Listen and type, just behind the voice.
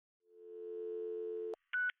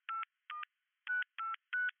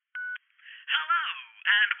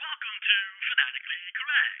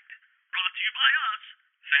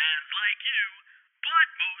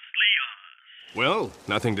Well,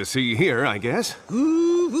 nothing to see here, I guess.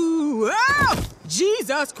 Ooh, oh,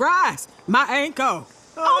 Jesus Christ, my ankle.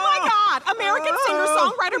 Oh my God! American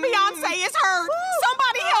singer-songwriter Beyonce is hurt!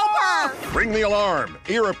 Somebody help her! Ring the alarm!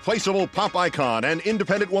 Irreplaceable pop icon and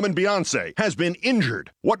independent woman Beyonce has been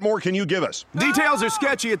injured. What more can you give us? Details are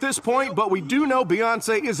sketchy at this point, but we do know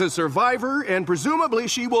Beyonce is a survivor, and presumably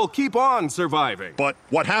she will keep on surviving. But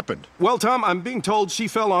what happened? Well, Tom, I'm being told she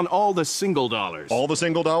fell on all the single dollars. All the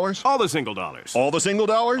single dollars? All the single dollars. All the single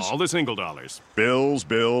dollars? All the single dollars. Bills,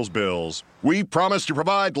 bills, bills. We promise to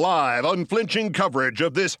provide live, unflinching coverage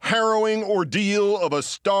of this harrowing ordeal of a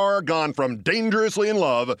star gone from dangerously in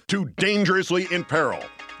love to dangerously in peril.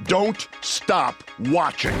 Don't stop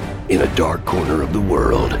watching. In a dark corner of the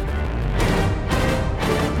world,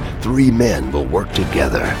 three men will work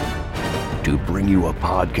together to bring you a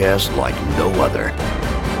podcast like no other.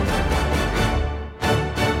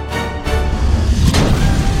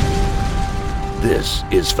 This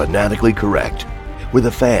is Fanatically Correct, where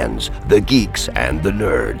the fans, the geeks, and the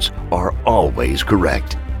nerds are always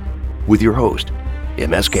correct. With your host,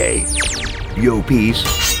 MSK, Yo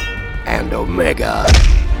Peace, and Omega.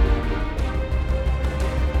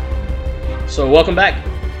 So welcome back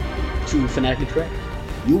to Fanatically Correct.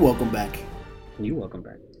 You welcome back. You welcome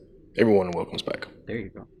back. Everyone welcomes back. There you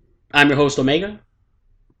go. I'm your host, Omega.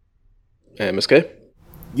 MSK.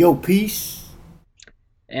 Yo, peace.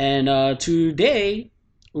 And today,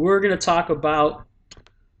 we're going to talk about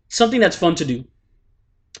something that's fun to do.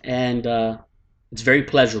 And it's very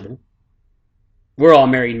pleasurable. We're all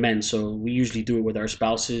married men, so we usually do it with our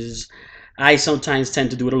spouses. I sometimes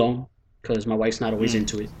tend to do it alone, because my wife's not always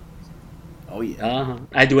into it. Oh, yeah.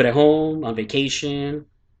 I do it at home, on vacation.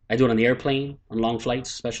 I do it on the airplane, on long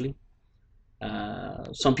flights especially.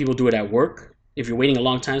 Some people do it at work. If you're waiting a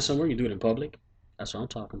long time somewhere, you do it in public. That's what I'm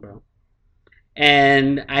talking about.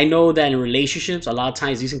 And I know that in relationships, a lot of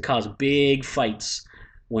times these can cause big fights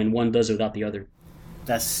when one does it without the other.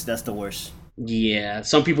 That's the worst. Yeah,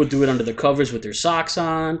 some people do it under the covers with their socks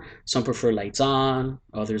on. Some prefer lights on,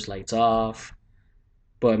 others lights off.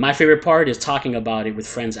 But my favorite part is talking about it with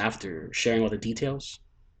friends after, sharing all the details.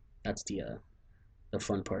 That's the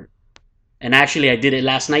fun part. And actually, I did it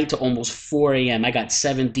last night to almost 4 a.m. I got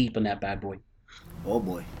 7 deep in that bad boy. Oh,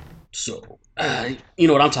 boy. So, you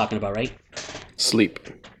know what I'm talking about, right? Sleep.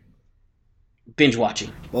 Binge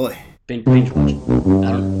watching. Boy. Binge watching.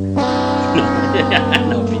 I don't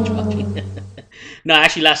know. No, binge watching. No,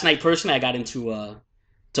 actually, last night, personally, I got into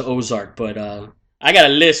to Ozark. But I got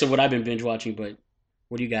a list of what I've been binge watching, but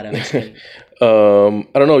what do you got, MSK?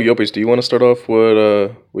 I don't know, Yopis, do you want to start off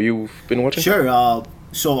with what you've been watching? Sure.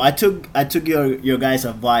 So I took your guys'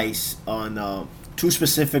 advice on 2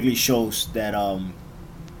 specifically shows that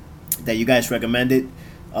you guys recommended.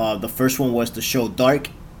 The first one was the show Dark.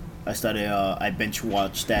 I binge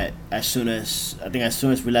watched that as soon as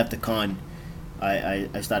we left the con.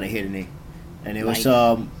 I started hitting it, and it was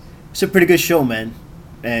it's a pretty good show, man,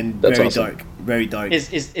 and That's very awesome. dark, very dark. Is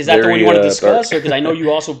that the one you want to discuss? Because I know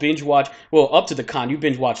you also binge watch. Well, up to the con, you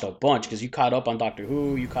binge watched a bunch because you caught up on Doctor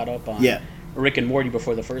Who. You caught up on Rick and Morty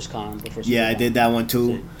before the first con. I did that one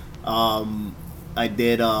too. I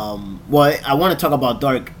did. Well, I want to talk about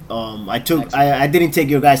Dark. I didn't take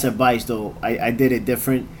your guys' advice though. I did it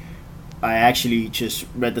different. I actually just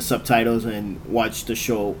read the subtitles and watched the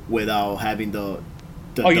show without having the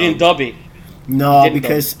you didn't dub it? No,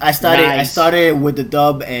 because I started with the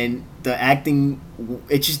dub and the acting,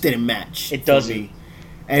 it just didn't match. It doesn't.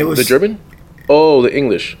 And it was the German? Oh, the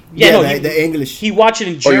English. Yeah, the English. He watched it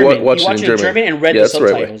in German. He watched it in German and read the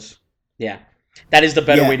subtitles. Right. Yeah, that is the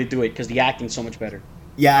better way to do it because the acting's so much better.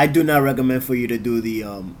 Yeah, I do not recommend for you to do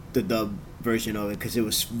the dub version of it because it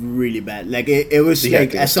was really bad. Like it was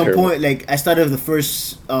like at some point, like I started the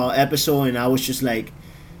first episode and I was just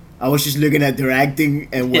looking at their acting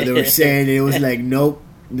and what they were saying. And it was like, nope,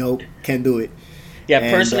 can't do it.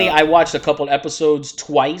 Yeah, personally, I watched a couple episodes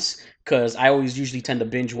twice because I always usually tend to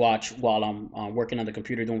binge watch while I'm working on the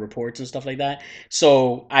computer doing reports and stuff like that.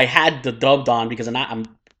 So I had the dubbed on because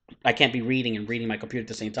I can't be reading and reading my computer at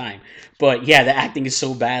the same time. But yeah, the acting is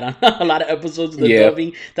so bad on a lot of episodes of the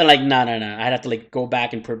dubbing that no. I'd have to go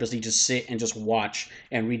back and purposely just sit and just watch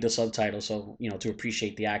and read the subtitles so, to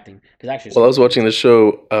appreciate the acting. Because actually, I was watching the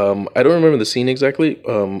show, I don't remember the scene exactly,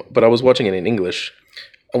 but I was watching it in English.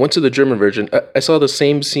 I went to the German version. I saw the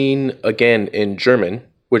same scene again in German,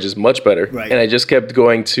 which is much better. Right. And I just kept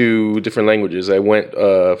going to different languages. I went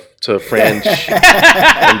to French,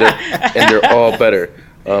 and they're all better.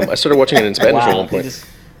 I started watching it in Spanish at one point.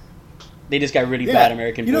 They just got really bad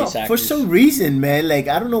American voice actors. For some reason, man, like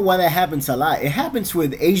I don't know why that happens a lot. It happens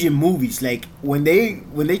with Asian movies, like when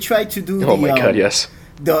they try to do. Oh my god, yes.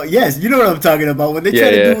 Yes, you know what I'm talking about. When they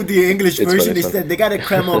try to do the English version, they gotta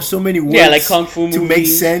cram up so many words. Like kung fu movies to make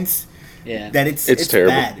sense. Yeah, that it's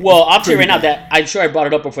terrible. Bad. Well, I'll tell you right now that I'm sure I brought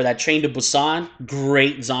it up before. That Train to Busan,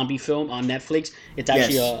 great zombie film on Netflix. It's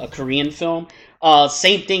actually a Korean film.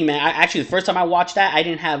 Same thing, man. Actually, the first time I watched that, I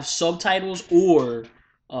didn't have subtitles or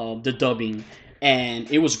the dubbing, and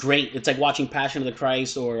it was great. It's like watching Passion of the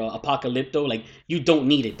Christ or Apocalypto. Like you don't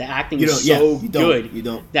need it. The acting is so good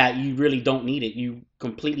that you really don't need it. You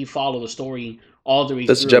completely follow the story all the way.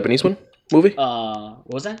 That's a Japanese movie. What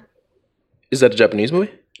was that? Is that a Japanese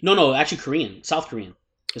movie? No, actually Korean, South Korean.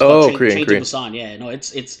 It's Korean. Train to Busan. Yeah, no,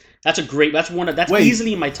 it's that's a great. That's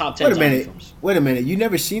easily in my top 10 zombie films. Wait a minute, you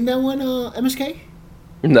never seen that one, MSK?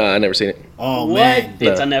 Nah, I never seen it. Oh what? Man,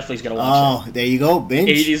 it's on Netflix. Gotta watch it. Oh, there you go,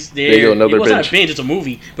 binge. There you go, another binge. Not a binge. It's a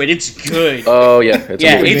movie, but it's good. Oh yeah,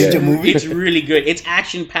 it's a movie. It's really good. It's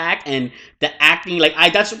action packed, and the acting.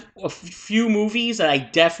 That's a few movies that I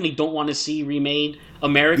definitely don't want to see remade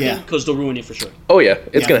American because they'll ruin it for sure. Oh yeah,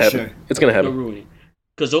 it's gonna happen. Sure. It's gonna happen. They'll ruin it.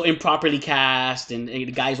 Because they'll improperly cast and the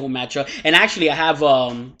guys won't match up. And actually, I have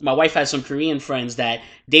my wife has some Korean friends that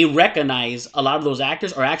they recognize a lot of those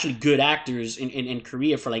actors are actually good actors in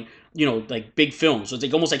Korea for like big films. So it's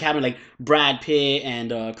like almost like having like Brad Pitt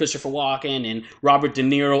and Christopher Walken and Robert De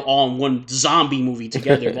Niro all in one zombie movie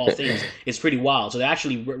together of all things. It's pretty wild. So they're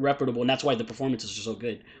actually reputable, and that's why the performances are so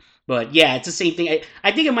good. But yeah, it's the same thing.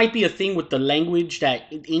 I think it might be a thing with the language that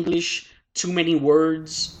in English too many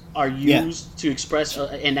words are used to express,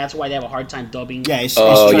 and that's why they have a hard time dubbing. Yeah, it's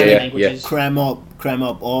trying to languages. Cram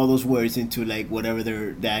up all those words into like whatever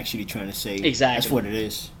they're actually trying to say. Exactly, that's what it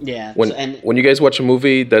is. Yeah. When you guys watch a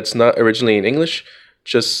movie that's not originally in English,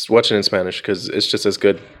 just watch it in Spanish because it's just as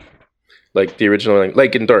good. Like the original,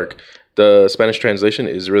 like in Dark, the Spanish translation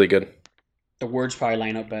is really good. The words probably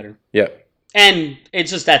line up better. Yeah. And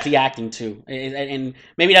it's just that the acting too, and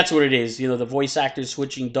maybe that's what it is. The voice actors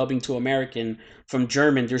switching dubbing to American from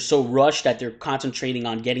German, they're so rushed that they're concentrating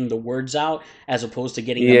on getting the words out as opposed to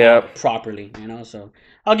getting them out properly. So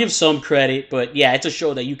I'll give some credit, but yeah, it's a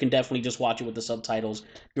show that you can definitely just watch it with the subtitles.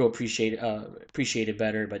 You'll appreciate it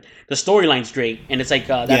better. But the storyline's great, and it's like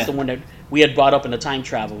that's the one that we had brought up in the time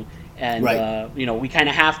travel, and we kind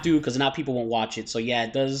of have to because now people won't watch it. So yeah,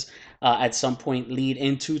 it does at some point lead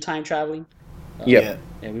into time traveling.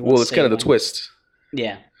 Well, it's kind of the twist.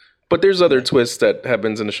 Yeah. But there's other twists that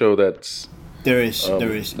happens in the show that's... There is.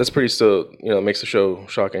 That's pretty still, makes the show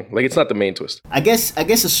shocking. Like, it's not the main twist. I guess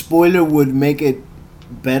a spoiler would make it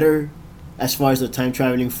better as far as the time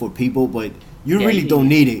traveling for people, but you really don't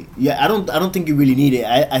need it. Yeah, I don't think you really need it.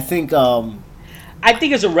 I think... I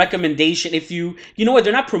think as a recommendation, if you know what,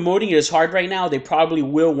 they're not promoting it as hard right now. They probably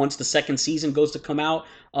will once the second season goes to come out.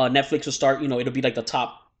 Netflix will start, it'll be like the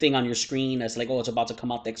top thing on your screen that's like, it's about to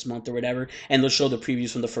come out next month or whatever, and they'll show the previews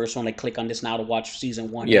from the first one, like click on this now to watch season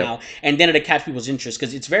 1 now, and then it'll catch people's interest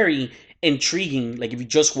because it's very intriguing. Like if you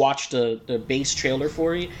just watch the base trailer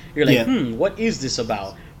for it, you're like, what is this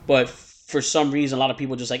about? But for some reason, a lot of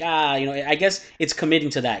people just like, I guess it's committing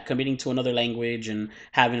to another language and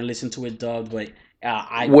having to listen to it dubbed. But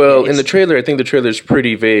in the trailer, I think the trailer is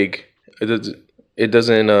pretty vague. It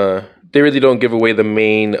doesn't. They really don't give away the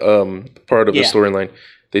main part of the storyline.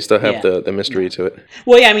 They still have the mystery to it.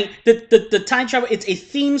 Well, yeah, I mean, the time travel, it's a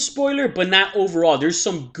theme spoiler, but not overall. There's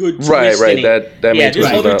some good twists in it. That there's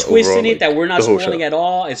other twists in it that we're not spoiling at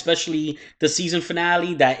all, especially the season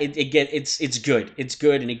finale, that it's good. It's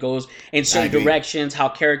good, and it goes in certain directions, how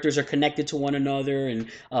characters are connected to one another, and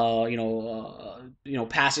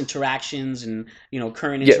past interactions and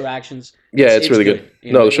current interactions. Yeah, it's really good.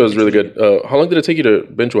 No, the show is really good. How long did it take you to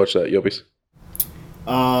binge watch that, Yopis?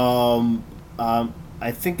 I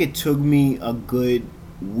think it took me a good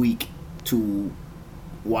week to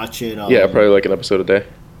watch it. Probably like an episode a day.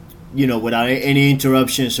 Without any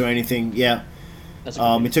interruptions or anything. Yeah.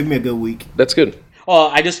 It took me a good week. That's good. Oh,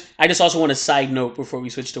 I just also want a side note before we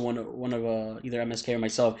switch to one of either MSK or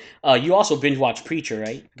myself. You also binge watch Preacher,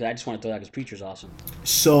 right? I just want to throw that because Preacher's awesome.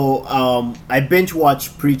 So I binge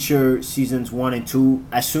watched Preacher seasons 1 and 2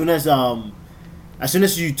 as soon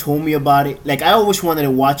as you told me about it. Like I always wanted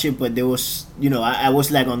to watch it, but there was I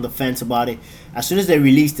was like on the fence about it. As soon as they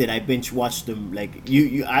released it, I binge watched them. Like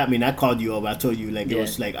I called you up. I told you it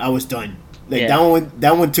was like I was done. Like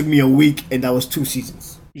that one took me a week, and that was 2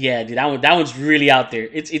 seasons. Yeah, dude, that one's really out there.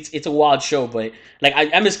 It's a wild show, but like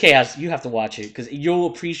MSK you have to watch it because you'll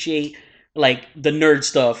appreciate like the nerd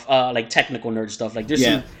stuff, like technical nerd stuff. Like there's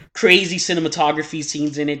some crazy cinematography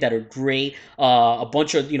scenes in it that are great. A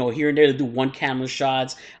bunch of, here and there they do one camera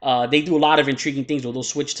shots. They do a lot of intriguing things where they'll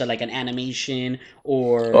switch to like an animation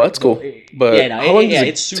or. Oh, that's cool. But how long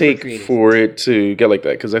does it take creative. for it to get like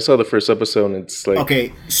that? Because I saw the first episode and it's like,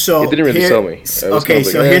 okay, so it didn't really sell me. Okay,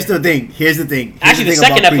 so here's the thing. Actually, the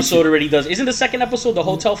second episode already does. Isn't the second episode the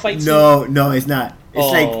hotel fight scene? No, it's not.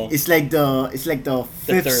 It's like the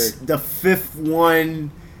fifth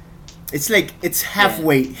one. It's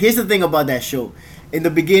halfway. Yeah. Here's the thing about that show. In the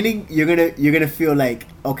beginning, you're gonna feel like,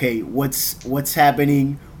 okay, what's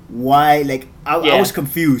happening? Why? Like I was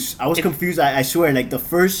confused. I swear. Like the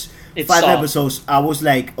first 5 episodes, I was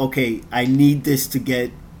like, okay, I need this to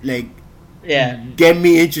get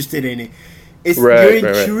me interested in it. You're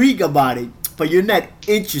intrigued about it, but you're not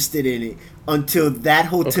interested in it until that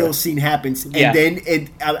hotel scene happens, and then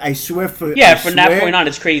I swear from that point on,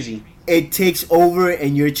 it's crazy. It takes over,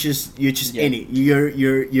 and you're just in it.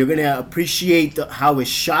 You're gonna appreciate how it's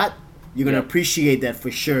shot. You're gonna appreciate that for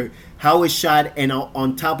sure. How it's shot, and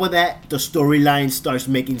on top of that, the storyline starts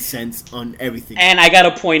making sense on everything. And I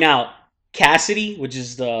gotta point out, Cassidy, which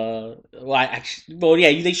is they show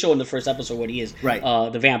in the first episode what he is, right?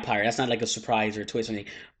 The vampire. That's not like a surprise or a twist or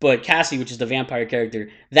anything. But Cassidy, which is the vampire character,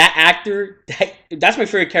 that actor, that's my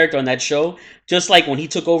favorite character on that show. Just like when he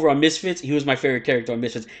took over on Misfits, he was my favorite character on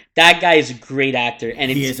Misfits. That guy is a great actor, and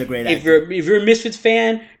he is a great actor. If you're a Misfits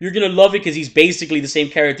fan, you're gonna love it because he's basically the same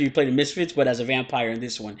character you played in Misfits, but as a vampire in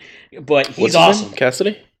this one. But he's awesome.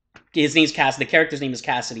 Cassidy. His name's Cassidy. The character's name is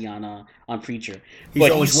Cassidy on Preacher. He's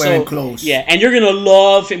always wearing clothes. Yeah, and you're gonna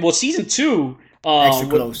love him. Well, season 2, extra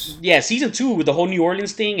close. Season 2 with the whole New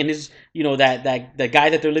Orleans thing and his, that the guy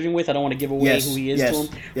that they're living with. I don't want to give away who he is to him,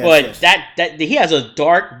 but that he has a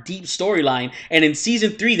dark, deep storyline. And in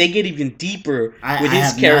season 3, they get even deeper with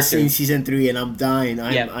his character. I have not seen season 3, and I'm dying.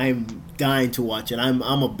 I'm dying to watch it. I'm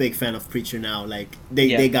a big fan of Preacher now. Like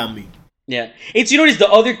they got me. Yeah, it's the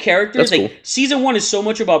other characters. That's cool. Season 1 is so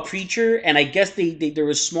much about Preacher, and I guess they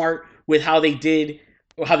were smart with how they did,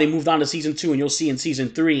 or how they moved on to season 2, and you'll see in season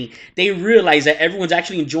 3 they realize that everyone's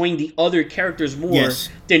actually enjoying the other characters more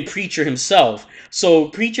than Preacher himself. So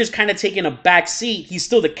Preacher's kind of taking a back seat. He's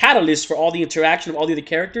still the catalyst for all the interaction of all the other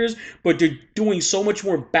characters, but they're doing so much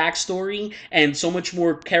more backstory and so much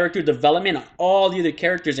more character development on all the other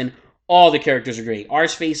characters, and all the characters are great.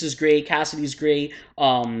 Arseface is great. Cassidy's great.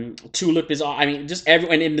 Tulip is. Just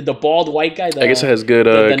everyone. And the bald white guy. I guess it has good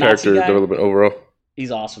character development overall.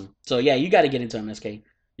 He's awesome. So yeah, you got to get into MSK.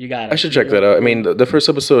 You got. I should check that out. I mean, the first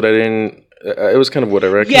episode, I didn't. It was kind of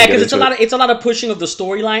whatever. Yeah, because it's a lot of pushing of the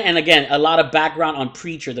storyline, and again, a lot of background on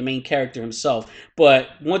Preacher, the main character himself. But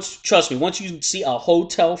trust me, once you see a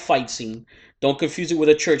hotel fight scene, don't confuse it with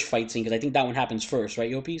a church fight scene, because I think that one happens first, right,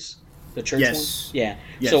 Yo Piece? The church one? Yeah.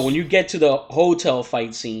 Yes. So when you get to the hotel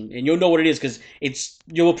fight scene, and you'll know what it is, because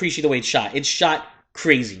you'll appreciate the way it's shot. It's shot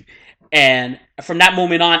crazy. And from that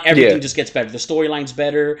moment on, everything just gets better. The storyline's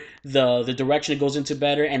better, the direction it goes into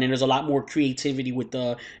better, and then there's a lot more creativity with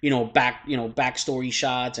the backstory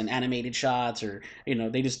shots and animated shots, or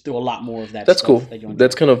they just do a lot more of that. That's cool.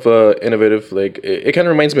 That's kind of innovative. Like it kind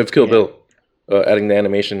of reminds me of Kill Bill, adding the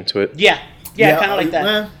animation to it. Yeah, kind of like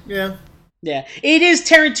that. Yeah, it is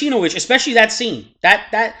Tarantino-ish, especially that scene.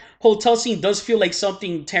 That hotel scene does feel like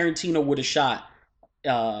something Tarantino would have shot,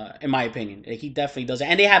 in my opinion. He definitely does it.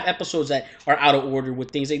 And they have episodes that are out of order with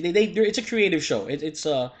things. It's a creative show. It's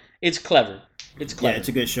clever. It's clever. Yeah, it's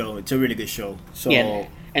a good show. It's a really good show. So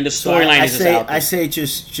and the storyline is out there. I say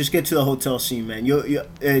just get to the hotel scene, man.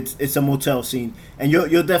 It's a motel scene, and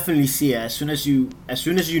you'll definitely see it as soon as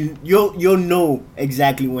you'll know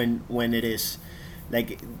exactly when it is.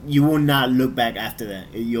 Like, you will not look back after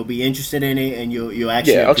that. You'll be interested in it, and you'll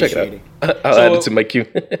actually I'll check it out. I'll add it to my queue.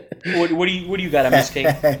 What do you got,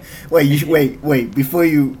 MSK? Wait. Before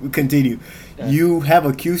you continue, you have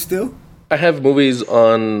a queue still? I have movies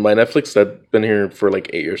on my Netflix that've been here for like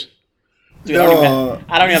 8 years. Dude,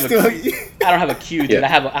 I don't have a queue, dude.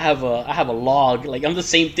 Yeah. I have a log. Like, I'm the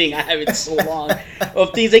same thing. I have it so long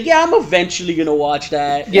of things like, I'm eventually gonna watch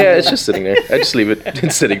that. Yeah, it's just sitting there. I just leave it.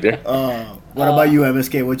 It's sitting there. What about you,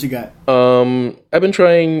 MSK? What you got? I've been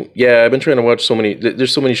trying to watch so many.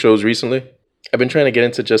 There's so many shows recently. I've been trying to get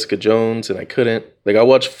into Jessica Jones, and I couldn't. Like, I'll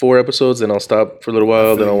watch 4 episodes, and I'll stop for a little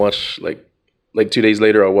while. Then I'll watch like 2 days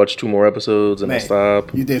later. I'll watch 2 more episodes, and I'll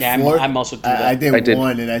stop. You did 4? I'm also doing that. I did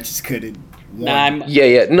 1, and I just couldn't. No,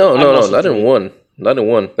 not in one. Not in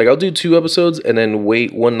one. Like, I'll do 2 episodes and then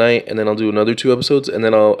wait one night, and then I'll do another 2 episodes, and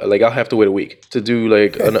then I'll have to wait a week to do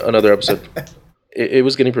like another episode. it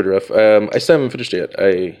was getting pretty rough. I still haven't finished it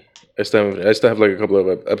yet. I still have like a couple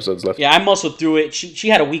of episodes left. Yeah, I muscled through it. She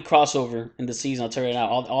had a weak crossover in the season. I'll tell you now.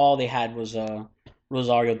 All they had was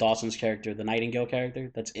Rosario Dawson's character, the Nightingale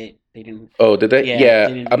character. That's it. They didn't. Oh, did they? Yeah,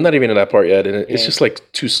 they I'm not even in that part yet, and it's just like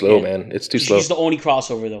too slow, man. It's too slow. She's the only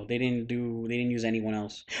crossover though. They didn't use anyone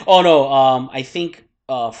else. Oh no. I think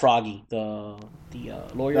Froggy, the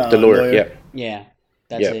lawyer. The lawyer. Yeah. Yeah.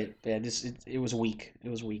 That's it. Yeah, it was weak. It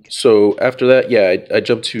was weak. So after that, I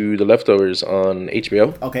jumped to The Leftovers on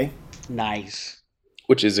HBO. Okay. Nice.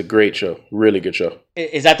 Which is a great show. Really good show.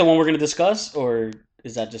 Is that the one we're going to discuss, or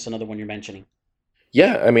is that just another one you're mentioning?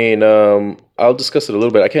 Yeah, I mean, I'll discuss it a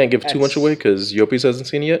little bit. I can't give too much away because Yopis hasn't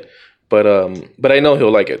seen it yet, but I know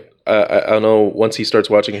he'll like it. I know once he starts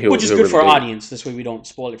watching it, which is good for our audience. This way we don't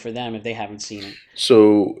spoil it for them if they haven't seen it.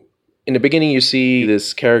 So in the beginning, you see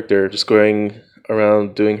this character just going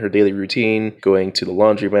around doing her daily routine, going to the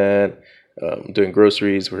laundromat, doing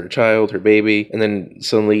groceries with her child, her baby, and then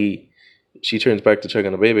suddenly she turns back to check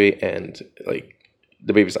on the baby, and like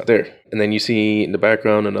the baby's not there. And then you see in the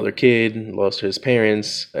background another kid lost his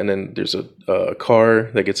parents, and then there's a car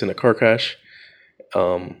that gets in a car crash,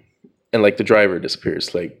 and like the driver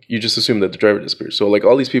disappears. Like you just assume that the driver disappears. So like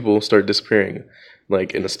all these people start disappearing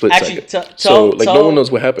like in a split second. So like no one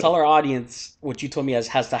knows what happened. Tell our audience what you told me as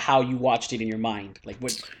to how you watched it in your mind. Like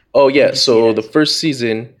what? Oh yeah, so the first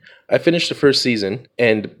season, I finished the first season,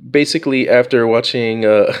 and basically after watching,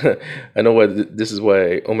 I know this is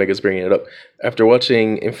why Omega's bringing it up. After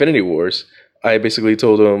watching Infinity Wars, I basically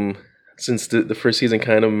told him, since the first season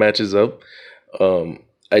kind of matches up,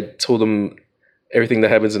 I told him everything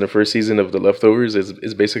that happens in the first season of The Leftovers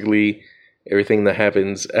is basically everything that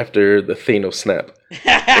happens after the Thanos snap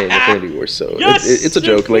in Infinity War. So it's a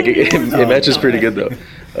joke. Like it matches pretty good though.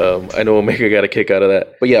 I know Omega got a kick out of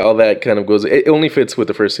that. But yeah, all that kind of goes. It only fits with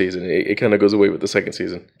the first season. It kind of goes away with the second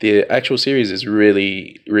season. The actual series is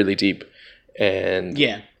really, really deep, and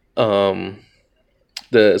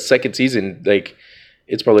the second season, like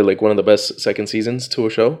it's probably like one of the best second seasons to a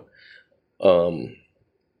show.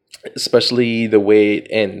 Especially the way it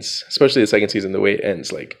ends. Especially the second season, the way it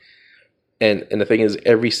ends. Like. And the thing is,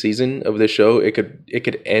 every season of this show, it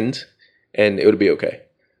could end, and it would be okay.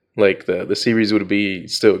 Like the series would be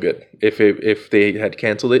still good. If they had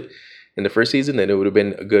canceled it in the first season, then it would have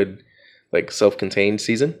been a good like self-contained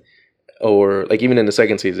season, or like even in the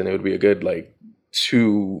second season, it would be a good like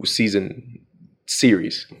 2-season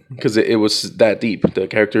series because it was that deep. The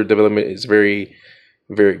character development is very,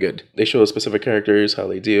 very good. They show specific characters, how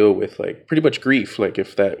they deal with like pretty much grief. Like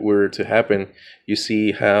if that were to happen, you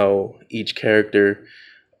see how each character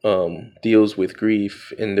deals with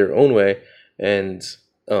grief in their own way, and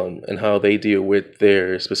how they deal with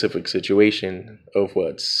their specific situation of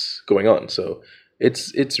what's going on. So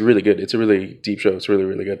it's really good. It's a really deep show. It's really,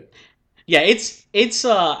 really good. Yeah, it's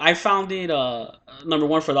I found it number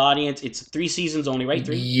one for the audience. It's 3 seasons only, right?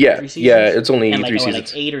 3? Yeah, 3 seasons? Yeah. It's only and 3 seasons.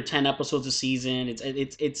 Like 8 or 10 episodes a season.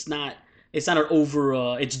 It's not an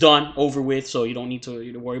over. It's done, over with. So you don't need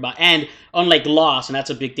to worry about. And unlike Lost, and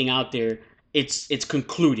that's a big thing out there, it's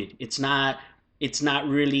concluded. It's not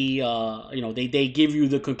really. They give you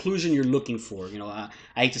the conclusion you're looking for.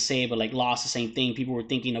 I hate to say it, but like Lost, the same thing. People were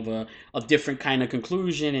thinking of a different kind of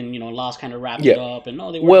conclusion, and Lost kind of wrapped it up. And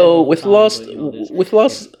no, they weren't. Well, with Lost,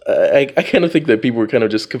 I kind of think that people were kind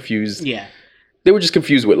of just confused. Yeah, they were just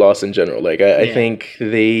confused with Lost in general. Like I think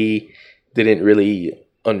they didn't really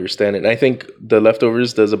understand it. And I think The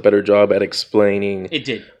Leftovers does a better job at explaining. It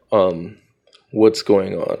did. What's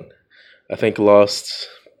going on. I think Lost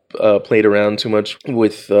played around too much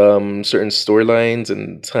with certain storylines,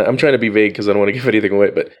 and I'm trying to be vague because I don't want to give anything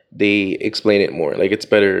away, but they explain it more. Like it's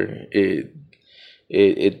better.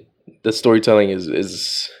 The storytelling is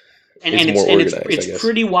more organized. It's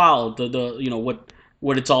pretty wild.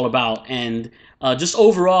 What it's all about, and just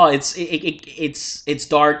overall, it's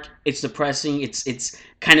dark, it's depressing, it's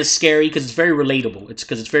kind of scary because it's very relatable. It's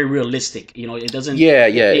because it's very realistic. It doesn't. Yeah.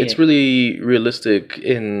 It's really realistic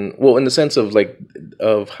in the sense of like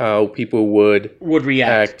of how people would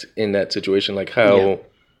react in that situation, like how.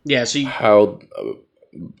 Yeah. So how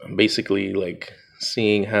basically like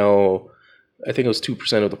seeing how. I think it was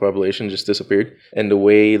 2% of the population just disappeared, and the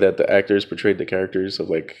way that the actors portrayed the characters of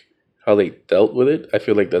like how they dealt with it, I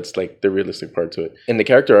feel like that's like the realistic part to it. And the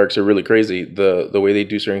character arcs are really crazy. The way they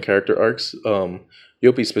do certain character arcs,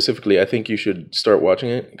 Yopi specifically, I think you should start watching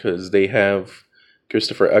it because they have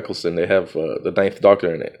Christopher Eccleston. They have the Ninth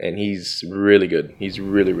Doctor in it, and he's really good. He's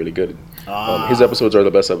really, really good. His episodes are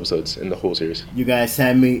the best episodes in the whole series. You guys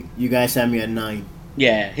had me at 9.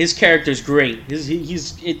 Yeah, his character's great.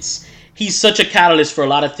 he's such a catalyst for a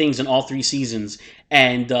lot of things in all 3 seasons.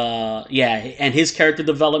 And and his character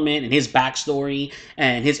development and his backstory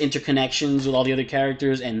and his interconnections with all the other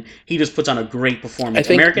characters, and he just puts on a great performance. I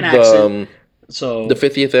think American accent. So the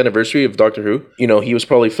 50th anniversary of Doctor Who, he was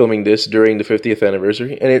probably filming this during the 50th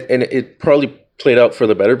anniversary, and it probably played out for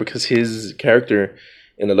the better because his character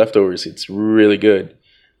in The Leftovers, it's really good.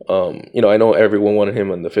 I know everyone wanted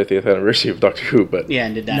him on the 50th anniversary of Doctor Who, but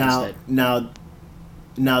and did that instead.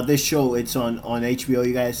 Now this show, it's on HBO.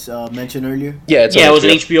 You guys mentioned earlier. Yeah, it was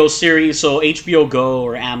an HBO series, so HBO Go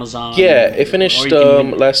or Amazon. Yeah, it finished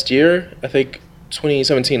last year, I think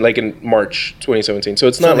 2017, like in March 2017. So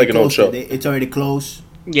it's not like an old show. It's already closed.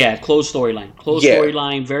 Yeah, closed storyline.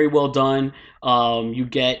 Storyline, very well done. You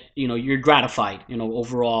get, you're gratified,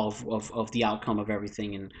 overall of the outcome of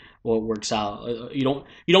everything and what works out. You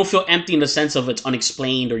don't feel empty in the sense of it's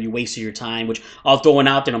unexplained or you wasted your time, which I'll throw one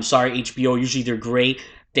out there. I'm sorry, HBO, usually they're great.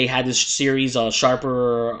 They had this series, Sharp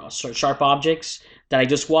Objects, that I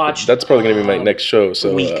just watched. That's probably going to be my next show,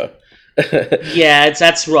 so... Yeah,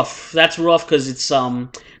 that's rough. That's rough because it's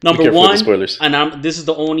number one, and this is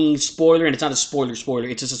the only spoiler, and it's not a spoiler.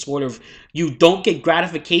 It's just a spoiler of you don't get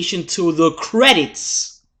gratification till the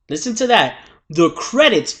credits. Listen to that. The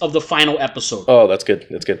credits of the final episode. Oh, that's good.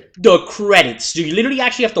 The credits. You literally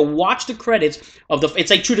actually have to watch the credits of it's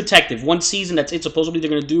like True Detective. One season that's it supposedly they're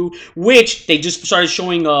gonna do, which they just started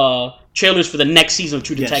showing trailers for the next season of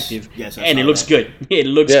True Detective. Yes, and it looks good. It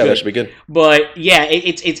looks good. Yeah, that should be good. But yeah,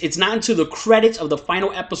 it's not until the credits of the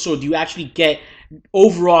final episode you actually get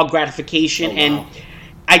overall gratification. Oh, wow. And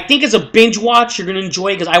I think as a binge watch, you're gonna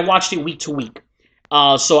enjoy it because I watched it week to week.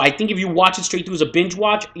 So I think if you watch it straight through as a binge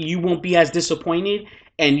watch, you won't be as disappointed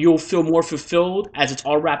and you'll feel more fulfilled as it's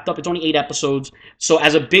all wrapped up. It's only 8 episodes. So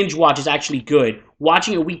as a binge watch, it's actually good.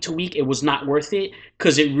 Watching it week to week, it was not worth it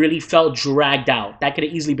because it really felt dragged out. That could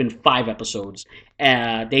have easily been 5 episodes.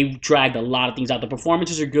 They dragged a lot of things out. The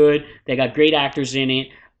performances are good. They got great actors in it.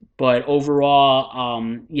 But overall,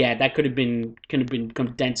 that could have been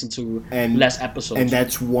condensed into less episodes. And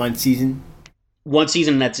that's one season? One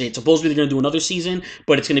season, and that's it. Supposedly they're going to do another season,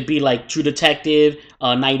 but it's going to be like True Detective,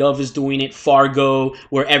 Night Of is doing it, Fargo,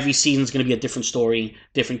 where every season is going to be a different story,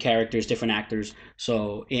 different characters, different actors.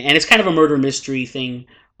 So, and it's kind of a murder mystery thing,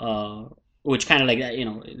 which kind of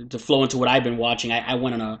like, to flow into what I've been watching. I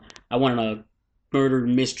went on a murder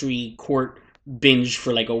mystery court binge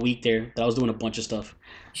for like a week there. That I was doing a bunch of stuff.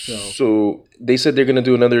 So they said they're going to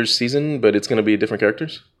do another season, but it's going to be different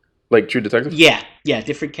characters? Like True Detective? Yeah,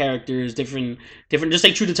 different characters, different, just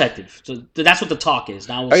like True Detective. So that's what the talk is.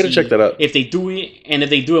 Now we'll I gotta check that out. If they do it, and if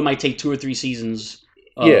they do it, might take 2 or 3 seasons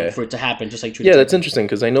for it to happen, just like True Detective. Yeah, that's interesting,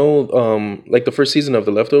 because I know, like the first season of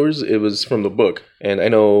The Leftovers, it was from the book. And I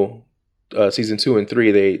know season 2 and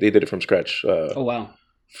 3, they did it from scratch. Oh, wow.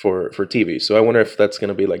 For TV. So I wonder if that's going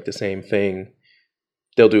to be like the same thing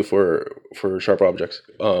they'll do for Sharp Objects.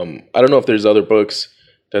 I don't know if there's other books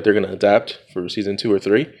that they're going to adapt for season 2 or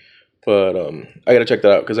 3. But I gotta check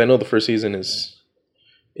that out because I know the first season is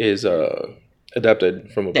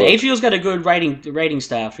adapted from a book. HBO's got a good writing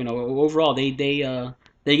staff. Overall they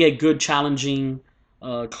get good, challenging,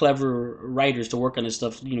 clever writers to work on this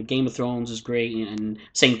stuff. Game of Thrones is great, and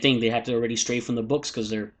same thing. They have to already stray from the books because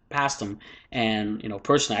they're past them. And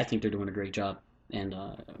personally, I think they're doing a great job and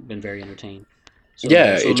been very entertained. So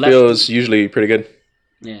HBO is usually pretty good.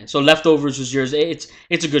 Yeah, so Leftovers was yours. It's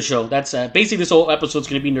a good show. That's basically this whole episode's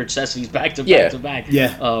going to be Nerdcessities back to back.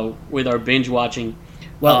 Yeah. With our binge watching.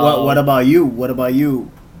 What about you? What about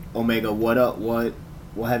you, Omega? What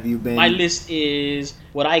have you been? My list is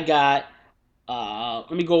what I got.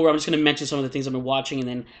 Let me go over. I'm just going to mention some of the things I've been watching, and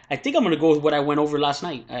then I think I'm going to go with what I went over last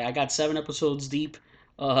night. I got 7 episodes deep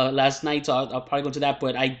last night, so I'll probably go into that.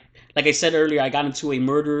 But like I said earlier, I got into a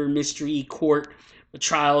murder mystery court. A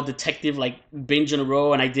trial detective binge in a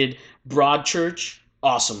row, and I did Broadchurch.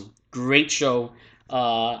 Awesome, great show.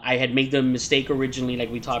 I had made the mistake originally, like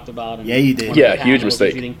we talked about. And you did. Yeah, huge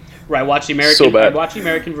mistake. Right, I watched the American. So bad. I watched the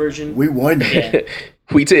American version. We won. Yeah.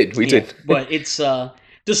 we did. But it's the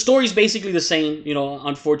story's basically the same.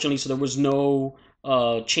 Unfortunately, so there was no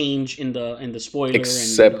change in the spoiler.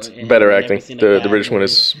 Except better acting. The British one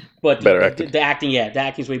is better acting. The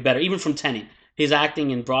acting's way better, even from Tenet. His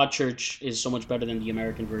acting in Broadchurch is so much better than the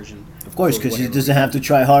American version. Of course, because he doesn't have to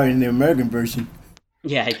try hard in the American version.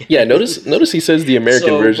 Yeah. Notice he says the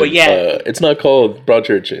American version. It's not called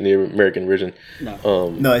Broadchurch in the American version. No,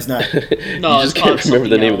 no, it's not. No, just can't remember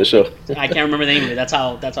the name of the show. I can't remember the name of it. That's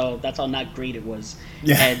how not great it was.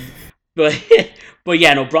 Yeah. And But but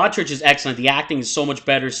yeah, no, Broadchurch is excellent. The acting is so much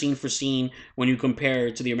better, scene for scene, when you compare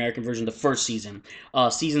it to the American version, the first season.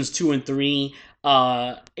 Seasons 2 and 3.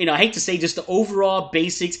 I hate to say, just the overall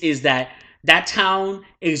basics is that town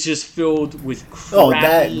is just filled with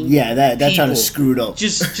crappy that town is screwed up.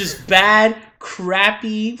 Just bad,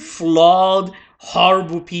 crappy, flawed,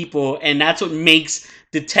 horrible people, and that's what makes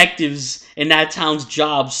detectives in that town's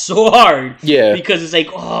job so hard. Yeah. Because it's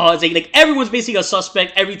like everyone's basically a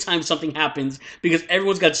suspect every time something happens because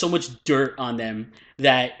everyone's got so much dirt on them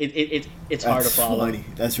that it's hard to follow. Funny.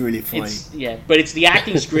 That's really funny. But it's the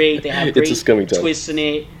acting's great. They have great It's a scummy town. twists in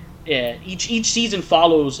it. Yeah, each season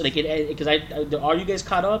follows are you guys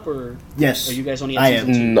caught up or yes? Are you guys only at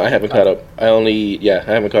season 2? I haven't caught up. I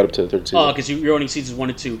haven't caught up to the third season. Oh, because you're only seasons 1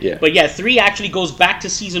 and 2. Yeah. But yeah, 3 actually goes back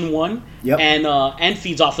to season 1. Yep. And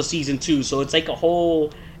feeds off of season 2. So it's like a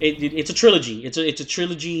whole. It's a trilogy. It's a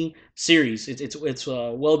trilogy series. It's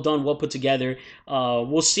well done, well put together.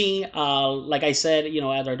 We'll see. Like I said,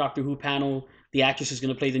 at our Doctor Who panel, the actress who's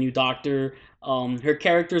going to play the new Doctor. Her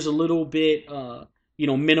character's a little bit.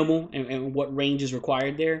 Minimal and what range is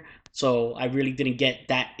required there. So I really didn't get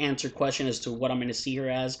that answer question as to what I'm going to see her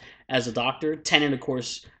as a Doctor. Tennant, of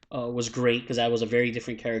course, was great because that was a very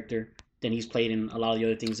different character than he's played in a lot of the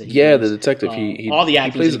other things that he does. The detective. All the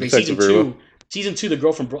acting plays is great. Season 2, the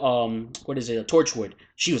girl from Torchwood,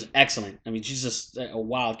 she was excellent. I mean, she's just a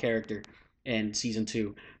wild character in season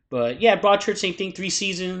 2. But yeah, Broadchurch, same thing. 3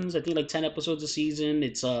 seasons. I think like 10 episodes a season.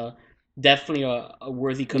 It's definitely a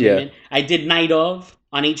worthy commitment. Yeah. I did Night Of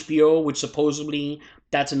on HBO, which supposedly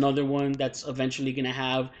that's another one that's eventually going to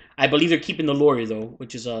have. I believe they're keeping the lawyer though,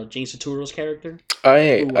 which is James Turturro's character.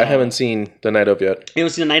 I haven't seen the Night Of yet. I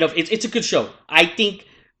haven't seen the Night Of. It's a good show. I think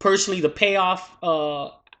personally the payoff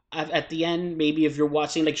at the end, maybe if you're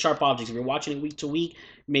watching like Sharp Objects, if you're watching it week to week,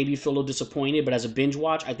 maybe you feel a little disappointed, but as a binge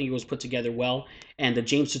watch, I think it was put together well. And the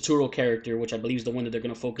James Turturro character, which I believe is the one that they're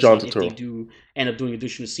going to focus on if they do end up doing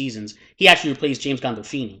additional seasons, he actually replaced James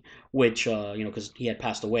Gandolfini, which, because he had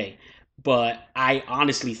passed away. But I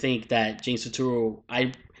honestly think that James Turturro,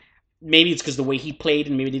 maybe it's because the way he played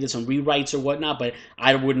and maybe they did some rewrites or whatnot, but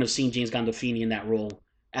I wouldn't have seen James Gandolfini in that role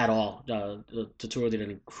at all. Turturro did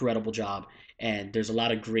an incredible job, and there's a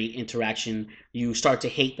lot of great interaction. You start to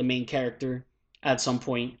hate the main character at some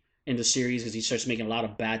point in the series because he starts making a lot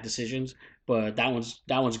of bad decisions. But that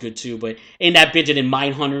one's good too. But in that binge, and in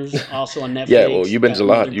Mindhunters also on Netflix. Yeah, well, you binge a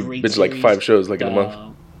lot. You binge like 5 shows in a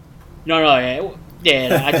month.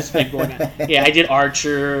 I just been going. Yeah, I did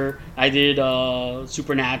Archer. I did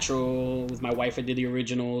Supernatural with my wife. I did the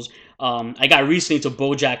originals. I got recently to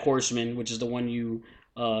BoJack Horseman, which is the one you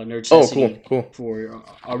Nerdcessity cool. for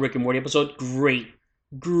our Rick and Morty episode. Great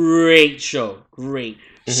show. Great.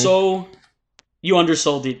 Mm-hmm. So you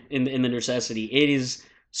undersold it in the Nerdcessity. It is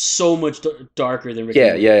so much darker than Rick and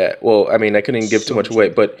Morty. Yeah. Well, I mean, I couldn't give too much away,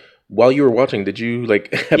 but while you were watching, did you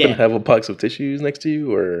happen to have a box of tissues next to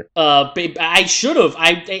you, or? I should have.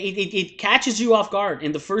 It catches you off guard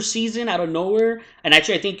in the first season out of nowhere, and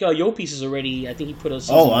actually, I think Yopies is already. I think he put us.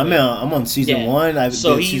 I'm on season 1. I've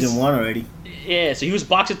did season 1 already. Yeah, so he was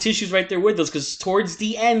box of tissues right there with us because towards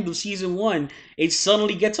the end of season 1, it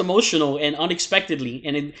suddenly gets emotional and unexpectedly,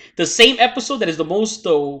 and in the same episode that is the most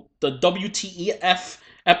the WTF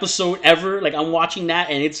episode ever, I'm watching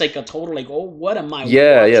that and it's like a total what am I watching?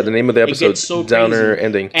 The name of the episode so Downer crazy.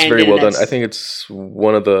 Ending. It's very well done. I think it's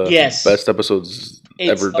one of the best episodes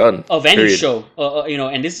ever done of any show,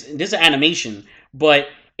 and this is animation, but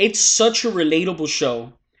it's such a relatable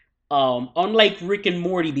show, unlike Rick and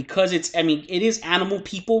Morty, because it is animal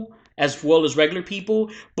people as well as regular people,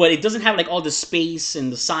 but it doesn't have all the space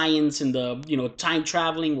and the science and the time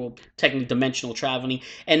traveling, technically dimensional traveling,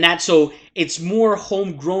 and that, so it's more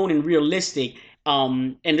homegrown and realistic.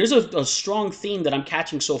 And there's a strong theme that I'm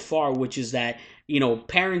catching so far, which is that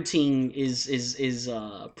parenting is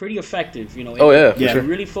pretty effective. It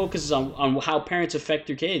really focuses on how parents affect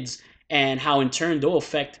their kids and how in turn they'll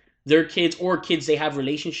affect their kids or kids they have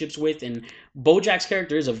relationships with. And BoJack's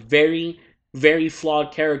character is a very, very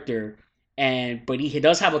flawed character, but he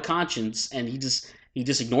does have a conscience, and he just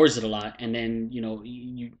ignores it a lot, and then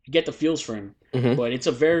you get the feels for him. Mm-hmm. But it's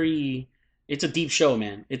a deep show,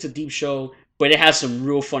 man. It's a deep show, but it has some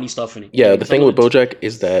real funny stuff in it. Yeah, the thing with BoJack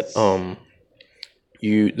is that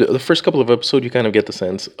the first couple of episodes you kind of get the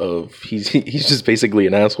sense of he's just basically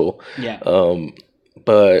an asshole. Yeah.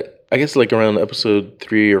 But I guess around episode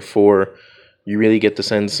 3 or 4, you really get the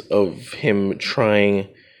sense of him trying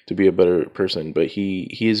to be a better person, but he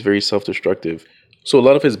is very self-destructive. So a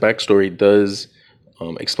lot of his backstory does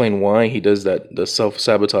explain why he does that, the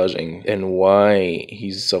self-sabotaging, and why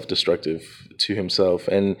he's self-destructive to himself,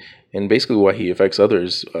 and basically why he affects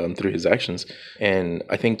others through his actions. And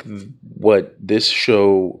I think what this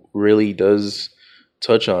show really does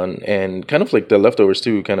touch on, and kind of like The Leftovers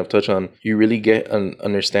too, kind of touch on, you really get an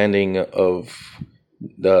understanding of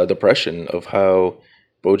the depression, of how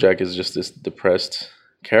Bojack is just this depressed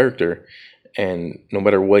character. And no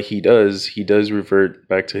matter what he does revert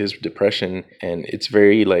back to his depression. And it's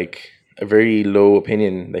very like a very low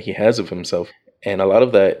opinion that he has of himself. And a lot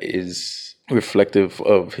of that is reflective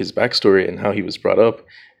of his backstory and how he was brought up.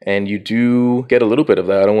 And you do get a little bit of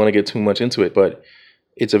that. I don't want to get too much into it, but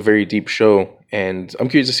it's a very deep show. And I'm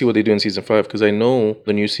curious to see what they do in season 5, because I know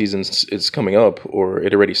the new season is coming up, or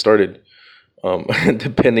it already started,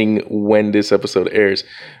 depending when this episode airs.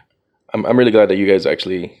 I'm really glad that you guys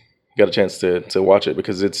actually got a chance to watch it,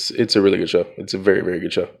 because it's a really good show. It's a very, very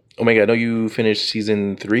good show. Omega, I know you finished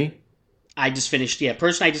season 3. I just finished,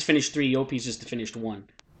 personally, I just finished 3. Yopi's just finished 1.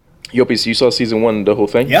 Yopi, so you saw season 1, the whole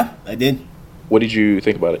thing? Yeah, I did. What did you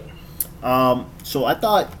think about it? So I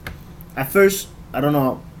thought, at first, I don't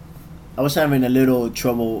know, I was having a little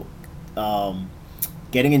trouble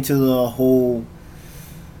getting into the whole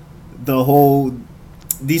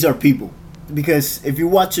these are people. Because if you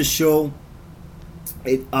watch a show,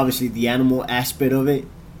 it obviously the animal aspect of it,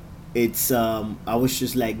 it's I was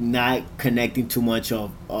just like not connecting too much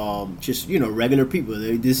of just regular people.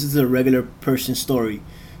 This is a regular person story.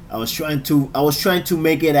 I was trying to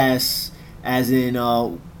make it as in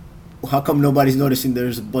how come nobody's noticing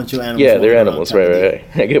there's a bunch of animals? Yeah, they're animals, right.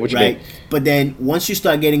 I get what you mean. But then once you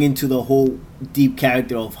start getting into the whole deep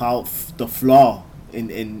character of how the flaw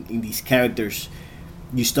in these characters,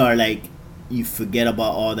 you start like you forget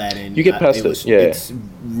about all that, and you get past it. It's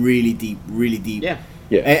really deep, really deep. Yeah.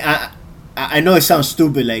 And I know it sounds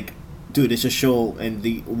stupid, like, dude, it's a show, and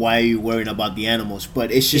why are you worrying about the animals?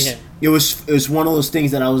 But it's just it was one of those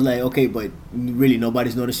things that I was like, okay, but really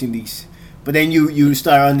nobody's noticing these. But then you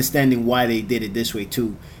start understanding why they did it this way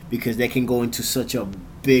too, because they can go into such a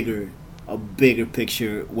bigger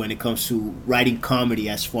picture when it comes to writing comedy,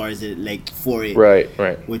 as far as it like for it,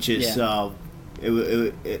 right, which is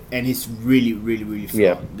and it's really, really, really flawed.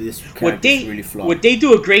 Yeah. This character is really flawed. What they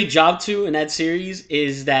do a great job to in that series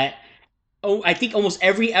is that I think almost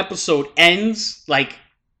every episode ends like,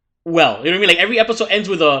 well, you know what I mean? Like every episode ends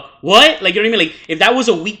with a what? Like, you know what I mean? Like if that was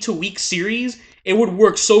a week-to-week series, it would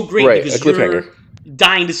work so great, because a cliffhanger. You're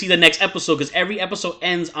dying to see the next episode, because every episode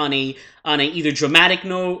ends on a either dramatic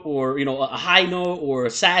note, or a high note, or a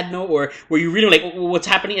sad note, or where you really like what's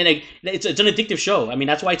happening, and like, it's an addictive show. I mean,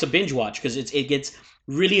 that's why it's a binge watch, because it gets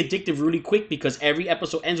really addictive really quick, because every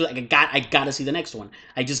episode ends with like I gotta see the next one.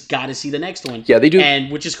 I just gotta see the next one. Yeah, they do,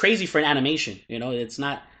 and which is crazy for an animation. It's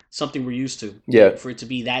not something we're used to. Yeah. For it to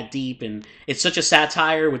be that deep, and it's such a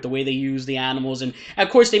satire with the way they use the animals, and of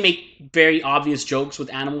course they make very obvious jokes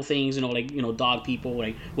with animal things, like dog people,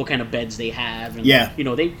 like what kind of beds they have, and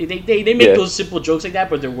they make those simple jokes like that,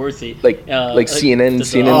 but they're worth it. Like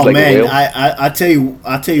CNN's oh like man, a whale.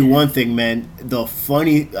 I'll tell you one thing, man. The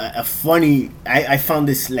funny I found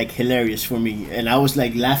this like hilarious for me, and I was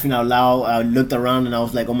like laughing out loud. I looked around and I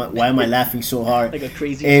was like, oh my, why am I laughing so hard? Like a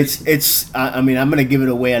crazy. It's I mean, I'm gonna give it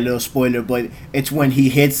away, a little spoiler, but it's when he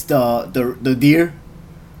hits the deer.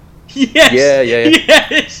 Yes. Yeah.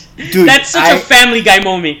 Yes. Dude, that's such a Family Guy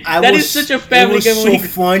moment. That is such a Family Guy moment. It was so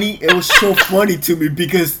funny. It was so funny to me,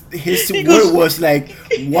 because his word was like,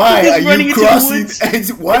 "Why are you crossing? And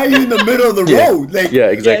why are you in the middle of the road? Like,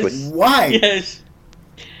 exactly. Yes. Why?" Yes.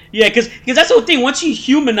 Yeah, because that's the whole thing. Once you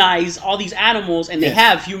humanize all these animals and they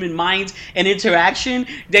have human minds and interaction,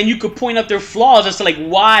 then you could point out their flaws as to like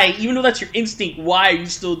why, even though that's your instinct, why are you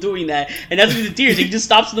still doing that? And that's what the deer is. He just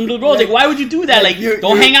stops in the middle of the road. Like, why would you do that? Like,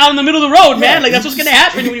 don't hang out in the middle of the road, man. Like, that's what's gonna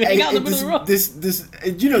happen when you hang out in the middle of the road. This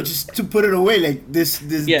just to put it away, like this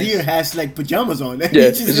deer has like pajamas on. Yeah,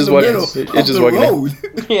 it's just in the middle of the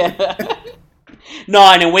road. Yeah. No,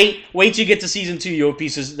 and then wait till you get to season 2, Yo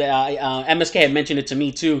Pieces. MSK had mentioned it to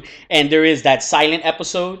me too, and there is that silent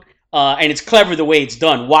episode, and it's clever the way it's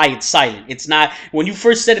done. Why it's silent? It's not, when you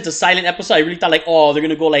first said it's a silent episode, I really thought like, oh, they're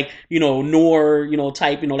gonna go like noir,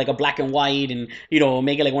 type, like a black and white, and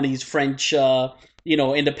make it like one of these French,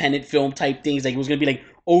 independent film type things. Like it was gonna be like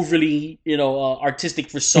overly,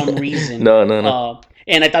 artistic for some reason. No.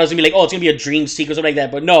 And I thought it was going to be like, oh, it's going to be a dream sequence or something like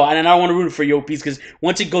that. But no, and I don't want to ruin it for Yo Piece, because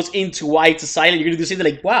once it goes into why it's a silent, you're going to do something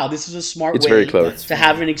like, wow, this is a smart way very clever to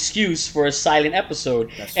have an excuse for a silent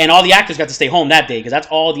episode. And all the actors got to stay home that day, because that's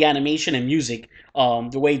all the animation and music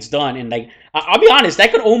the way it's done. And like, I'll be honest,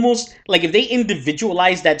 that could almost, like, if they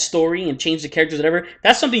individualize that story and change the characters, whatever,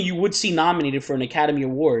 that's something you would see nominated for an Academy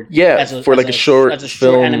Award. Yeah, for like a short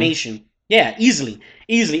film animation. Yeah, easily,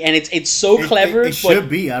 and it's so clever. It should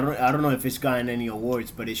be. I don't know if it's gotten any awards,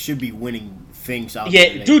 but it should be winning things out.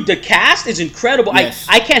 Yeah, there. Dude, the cast is incredible. Yes.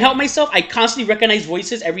 I can't help myself. I constantly recognize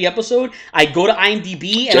voices every episode. I go to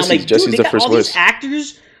IMDb and I'm like, dude, they got all these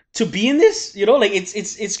actors to be in this. You know, like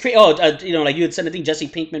it's crazy. You know, like you had said, I think Jesse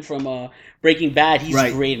Pinkman from Breaking Bad.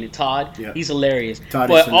 He's great in it. Todd, he's hilarious.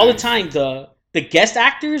 But all the time, the guest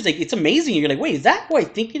actors, like, it's amazing. You're like, wait, is that who I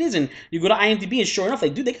think it is? And you go to IMDb, and sure enough,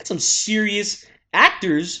 like, dude, they got some serious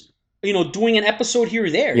actors, you know, doing an episode here or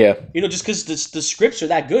there. Yeah. You know, just because the scripts are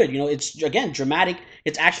that good. You know, it's, again, dramatic.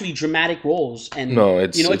 It's actually dramatic roles. And,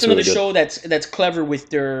 it's another really show that's clever with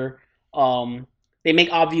their, they make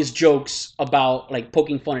obvious jokes about, like,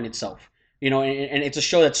 poking fun in itself. You know, and it's a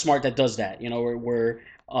show that's smart that does that. You know, where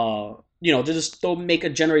you know, they'll make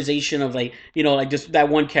a generalization of, like, you know, like just that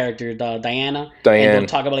one character, Diane. And they'll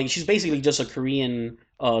talk about, like, she's basically just a Korean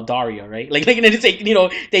Daria, right? Like and it's like, you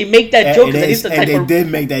know, they make that joke. They did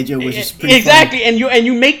make that joke, which is pretty exactly. funny. And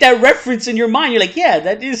you make that reference in your mind. You're like, yeah,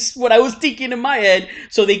 that is what I was thinking in my head.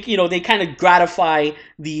 So they, you know, they kind of gratify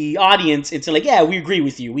the audience into, like, yeah, we agree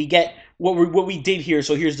with you. We get what we did here.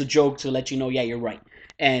 So here's the joke to let you know, yeah, you're right.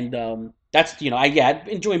 And that's, you know, I'm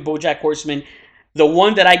enjoying BoJack Horseman. The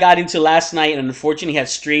one that I got into last night, and unfortunately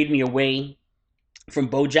has strayed me away from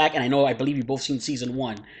BoJack, and I believe you both seen season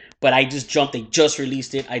 1, but I just jumped. They just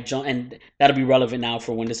released it. And that'll be relevant now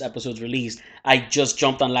for when this episode's released. I just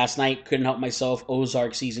jumped on last night. Couldn't help myself.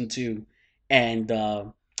 Ozark season 2,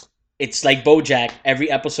 and it's like BoJack.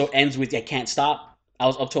 Every episode ends with I can't stop. I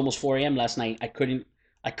was up to almost 4 a.m. last night. I couldn't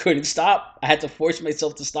stop. I had to force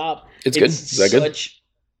myself to stop. It's good. Is that good?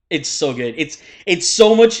 It's so good. It's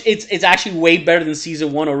so much. It's actually way better than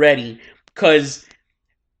season 1 already, because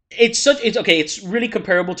it's really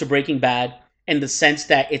comparable to Breaking Bad in the sense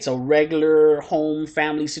that it's a regular home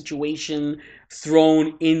family situation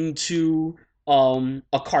thrown into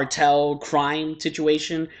a cartel crime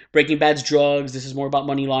situation. Breaking Bad's drugs. This is more about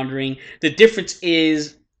money laundering. The difference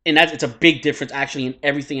is, and it's a big difference actually in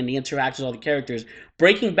everything, in the interactions of all the characters.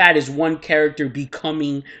 Breaking Bad is one character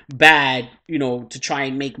becoming bad, you know, to try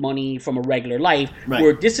and make money from a regular life,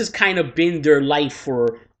 where this has kind of been their life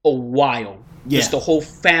for a while. Yeah. Just the whole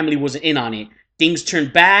family was in on it. Things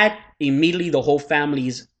turned bad, immediately the whole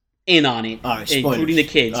family's in on it, including the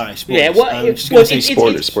kids. All right, spoilers. Yeah, well,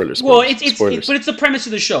 spoilers. Well, but it's the premise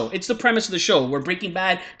of the show. It's the premise of the show, where Breaking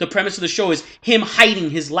Bad, the premise of the show is him hiding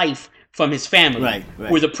his life from his family. Right.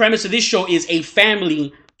 Where the premise of this show is a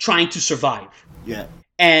family trying to survive. Yeah.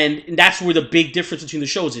 And that's where the big difference between the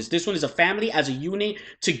shows is. This one is a family as a unit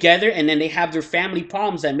together, and then they have their family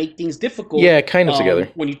problems that make things difficult. Yeah, kind of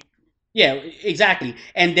together. Yeah, exactly.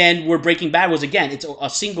 And then where Breaking Bad was, again, it's a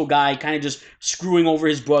single guy kind of just screwing over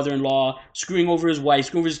his brother-in-law, screwing over his wife,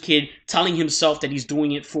 screwing over his kid, telling himself that he's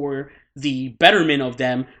doing it for the betterment of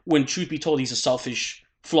them, when truth be told, he's a selfish,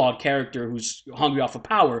 flawed character who's hungry off of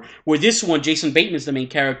power. Where this one, Jason Bateman's the main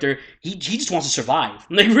character, he just wants to survive.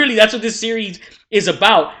 Like, really, that's what this series is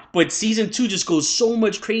about. But season 2 just goes so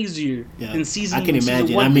much crazier than season 1. I can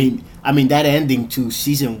imagine. I mean that ending to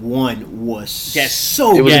season 1 was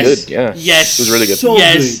so it was good. Good. Yeah. Yes. It was really good. So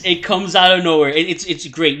good. It comes out of nowhere. It's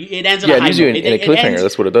great. It ends on a high note. Yeah, it leaves you in a cliffhanger.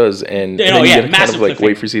 That's what it does. And then you gotta kind of like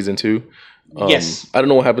wait for season 2. Yes. I don't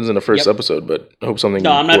know what happens in the first episode, but I hope something.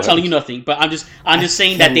 No, I'm not telling you nothing. But I'm just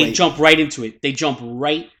saying that they jump right into it. They jump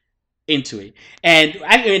right into it, and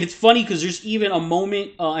it's funny because there's even a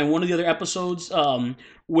moment in one of the other episodes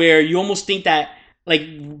where you almost think that, like,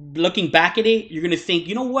 looking back at it, you're gonna think,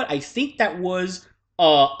 you know what? I think that was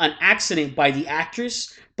an accident by the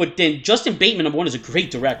actress. But then Justin Bateman, number one, is a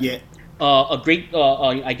great director. Yeah. A great,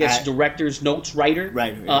 I guess, director's notes writer,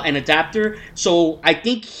 an adapter. So I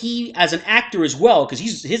think he, as an actor as well, because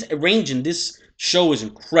his range in this show is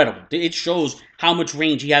incredible. It shows how much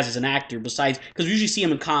range he has as an actor. Besides, because we usually see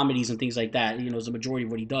him in comedies and things like that. You know, is the majority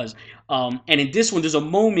of what he does. And in this one, there's a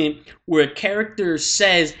moment where a character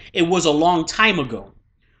says it was a long time ago,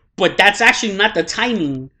 but that's actually not the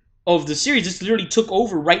timing of the series. This literally took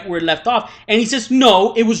over right where it left off, and he says,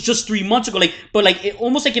 no, it was just 3 months ago.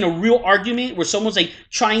 Almost like in a real argument where someone's like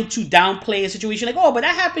trying to downplay a situation, like, oh, but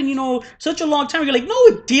that happened, you know, such a long time ago. Like, no,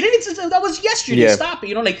 it didn't. That was yesterday. Yeah. Stop it.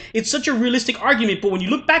 You know, like, it's such a realistic argument. But when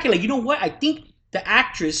you look back at, like, you know what? I think the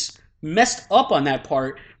actress messed up on that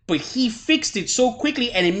part, but he fixed it so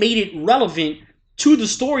quickly, and it made it relevant to the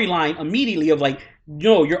storyline immediately of, like,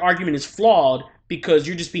 no, your argument is flawed because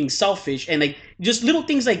you're just being selfish, and like just little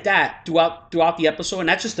things like that throughout the episode. And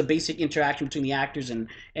that's just the basic interaction between the actors and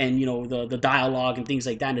you know the dialogue and things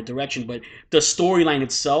like that, and the direction. But the storyline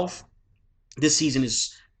itself, this season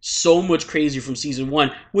is so much crazier from season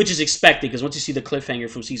 1, which is expected, because once you see the cliffhanger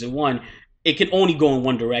from season 1, it can only go in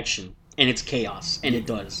one direction, and it's chaos, and it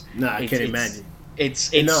does. I can't imagine.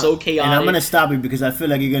 It's so chaotic. And I'm gonna stop you because I feel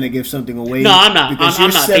like you're gonna give something away. No, I'm not. Because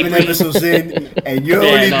I'm you're not. 7 episodes in, and you're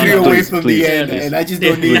only 3 away from the end, and I just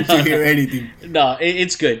don't need to hear anything. No,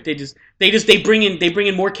 it's good. They bring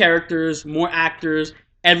in more characters, more actors.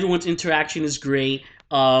 Everyone's interaction is great.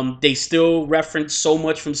 They still reference so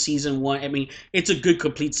much from season 1. I mean, it's a good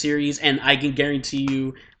complete series, and I can guarantee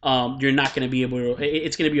you, you're not going to be able to.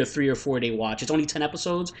 It's going to be a 3 or 4 day watch. It's only 10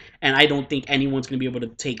 episodes, and I don't think anyone's going to be able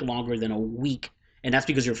to take longer than a week. And that's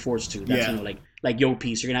because you're forced to. That's you know, like Yo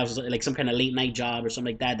Piece. You're gonna have like some kind of late night job or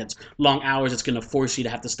something like that. That's long hours. It's gonna force you to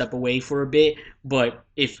have to step away for a bit. But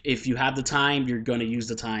if you have the time, you're gonna use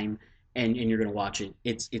the time, and you're gonna watch it.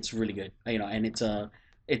 It's really good. You know, and it's a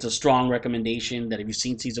strong recommendation that if you've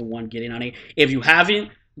seen season 1, get in on it. If you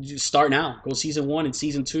haven't, just start now. Go season 1 and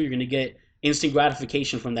season 2. You're gonna get instant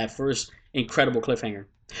gratification from that first incredible cliffhanger.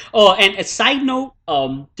 Oh, and a side note,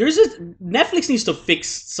 Netflix needs to fix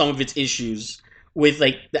some of its issues with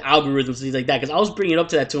like the algorithms and things like that, because I was bringing it up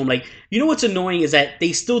to that to him, like, you know what's annoying is that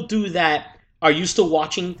they still do that "are you still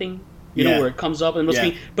watching" thing, you know, where it comes up and the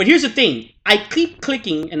screen. But here's the thing, I keep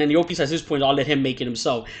clicking, and then the OP says this point, I'll let him make it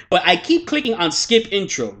himself, but I keep clicking on skip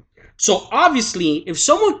intro. So obviously, if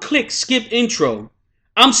someone clicks skip intro,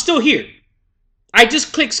 I'm still here. I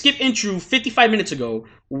just clicked skip intro 55 minutes ago.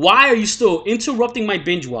 Why are you still interrupting my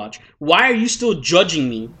binge watch? Why are you still judging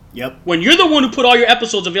me? When you're the one who put all your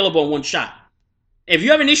episodes available in one shot. If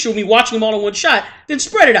you have an issue with me watching them all in one shot, then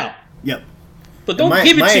spread it out. But don't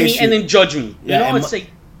give it to me and then judge me. You know, it's like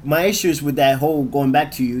my issues with that whole going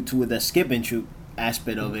back to you to with the skip intro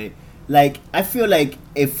aspect of it. Like, I feel like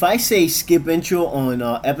if I say skip intro on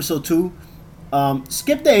episode 2,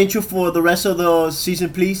 skip the intro for the rest of the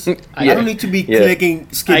season, please. I don't need to be clicking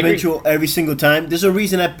skip intro every single time. There's a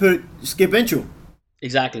reason I put skip intro.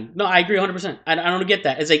 Exactly. No, I agree 100%. I don't get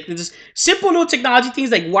that. It's like this simple little technology things.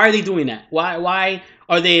 Like, why are they doing that? Why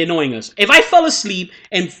are they annoying us? If I fell asleep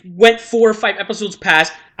and went 4 or 5 episodes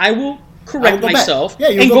past, I will correct myself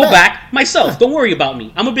and go back myself. Don't worry about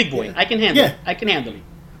me. I'm a big boy. I can handle it. I can handle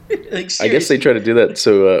it. Like, I guess they try to do that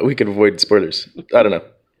so we can avoid spoilers. I don't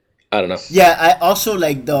know. Yeah, I also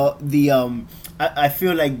like the I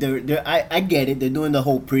feel like I get it. They're doing the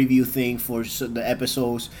whole preview thing for the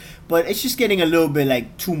episodes, but it's just getting a little bit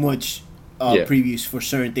like too much previews for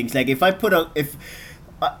certain things. Like if I put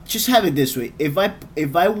just have it this way. If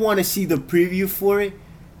I want to see the preview for it,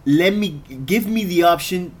 give me the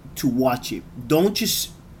option to watch it. Don't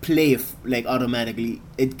just play it like automatically.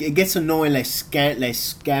 It gets annoying, like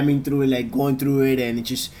scamming through it, like going through it, and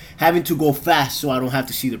just having to go fast so I don't have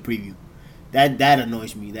to see the preview. That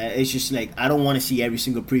annoys me. That it's just like I don't want to see every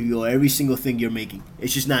single preview or every single thing you're making.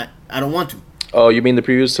 It's just not. I don't want to. Oh, you mean the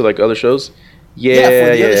previews to like other shows? Yeah,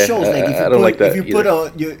 for the other shows. Like I don't like that.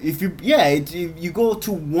 If you go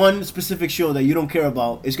to one specific show that you don't care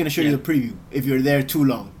about, it's gonna show you the preview if you're there too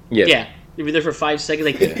long. Yeah. If you're there for 5 seconds,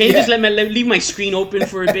 like, can you just leave my screen open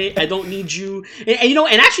for a bit? I don't need you. And you know,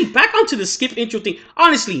 and actually back onto the skip intro thing.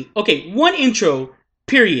 Honestly, okay, one intro.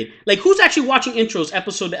 Period. Like, who's actually watching intros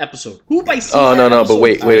episode to episode? Who by seeing? Oh no, but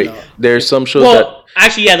wait. There's some shows that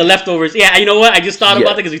actually, the leftovers. Yeah, you know what? I just thought about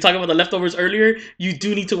that because we talked about the leftovers earlier. You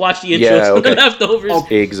do need to watch the intros for the leftovers.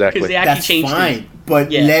 Exactly. Because they actually changed fine.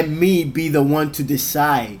 But let me be the one to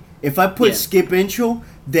decide. If I put skip intro,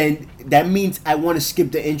 then that means I want to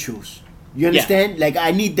skip the intros. You understand? Like,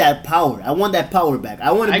 I need that power. I want that power back.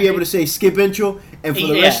 I want to be able to say skip intro, and for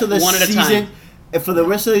the rest of the season. And for the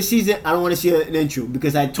rest of the season, I don't want to see an intro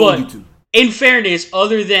because I told you to. In fairness,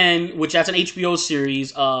 other than, which that's an HBO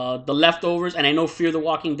series, The Leftovers, and I know Fear the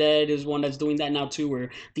Walking Dead is one that's doing that now too, where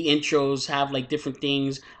the intros have like different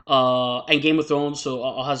things, and Game of Thrones,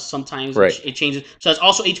 so has sometimes it changes. So that's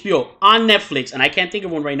also HBO. On Netflix, and I can't think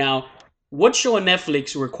of one right now, what show on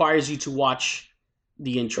Netflix requires you to watch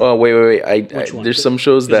the intro? Oh, wait. There's some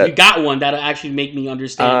shows that you got one that'll actually make me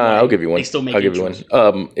understand. I'll give you one. They still make I'll give you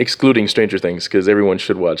one. Excluding Stranger Things, because everyone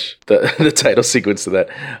should watch the title sequence to that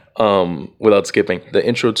without skipping. The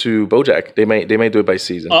intro to BoJack, they might do it by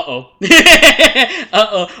season. Okay,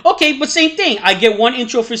 but same thing. I get one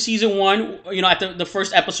intro for season 1. You know, at the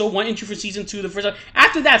first episode, one intro for season 2.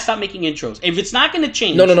 After that, stop making intros. If it's not going to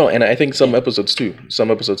change. No. And I think some episodes too.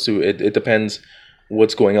 It depends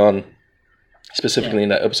what's going on specifically in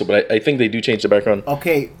that episode, but I think they do change the background.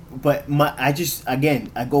 Okay, but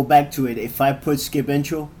I go back to it. If I put skip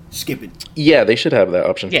intro, skip it. Yeah, they should have that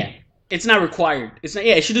option. Yeah. It's not required. It's not,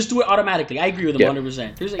 it should just do it automatically. I agree with them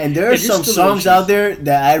 100%. And there are some songs out there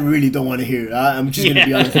that I really don't want to hear. I'm just gonna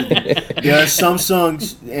be honest with you. There are some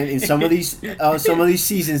songs in some of these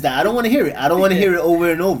seasons that I don't want to hear it. I don't want to hear it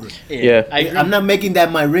over and over. Yeah. I'm not making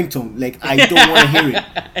that my ringtone. Like, I don't want to hear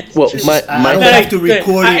it. Well, I don't have to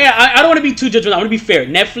record it. I don't want to be too judgmental. I want to be fair.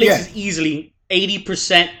 Netflix is easily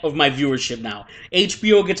 80% of my viewership now.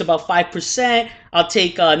 HBO gets about 5%. I'll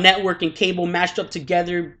take network and cable mashed up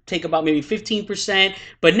together, take about maybe 15%.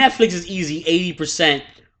 But Netflix is easy 80%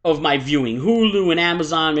 of my viewing. Hulu and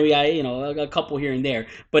Amazon, maybe a couple here and there.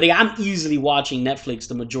 But I'm easily watching Netflix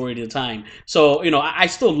the majority of the time. So, I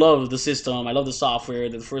still love the system. I love the software.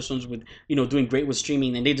 The first ones with, doing great with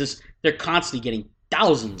streaming. And they're constantly getting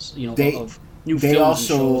thousands, of new films and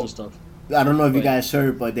shows and stuff. I don't know if you guys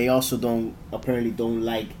heard, but they also don't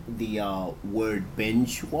like the word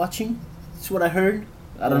binge watching. That's what I heard.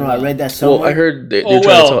 I don't know. I read that somewhere. Well, I heard they're trying to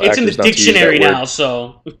tell it's in the dictionary now.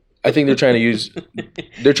 So I think they're trying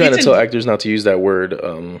to tell actors not to use that word.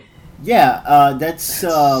 That's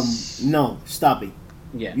no. Stop it.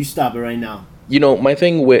 Yeah, you stop it right now. My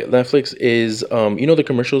thing with Netflix is, the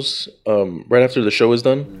commercials right after the show is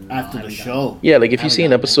done. After the show? Yeah, like if you see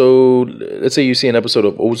an episode, let's say you see an episode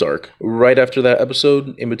of Ozark, right after that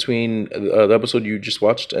episode, in between the episode you just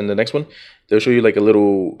watched and the next one, they'll show you like a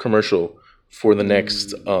little commercial for the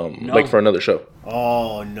next, like for another show.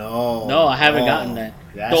 Oh, no. No, I haven't gotten that.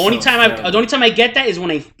 The only time I get that is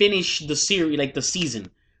when I finish the series, like the season.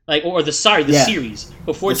 The series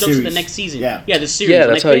before it jumps to the next season. Yeah, the series. Yeah,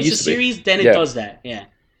 that's when how it used to be. Series, then it does that. Yeah,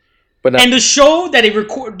 but and the show that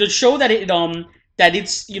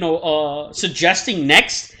it's suggesting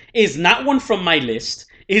next is not one from my list.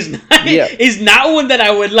 Is not one that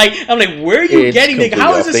I would like. I'm like, where are you getting? Like,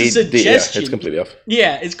 how is this a suggestion? It's completely off.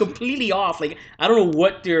 Yeah, it's completely off. Like, I don't know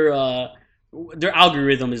what their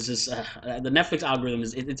algorithm is. Just the Netflix algorithm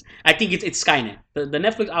is. I think it's Skynet. The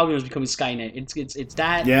Netflix algorithm is becoming Skynet. It's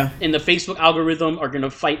that. Yeah. And the Facebook algorithm are gonna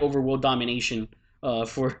fight over world domination.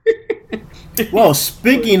 For. Well,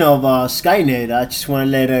 speaking of Skynet, I just want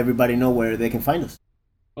to let everybody know where they can find us.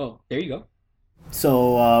 Oh, there you go.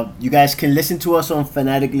 So you guys can listen to us on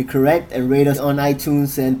Fanatically Correct and rate us on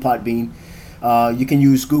iTunes and Podbean. You can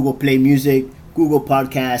use Google Play Music, Google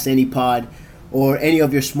Podcasts, AnyPod, or any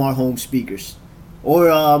of your smart home speakers, or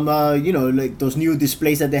like those new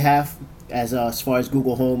displays that they have as far as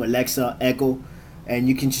Google Home, Alexa, Echo, and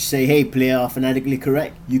you can just say, hey, play Fanatically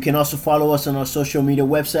Correct. You can also follow us on our social media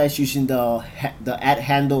websites using the @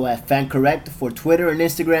 handle at FanCorrect for Twitter and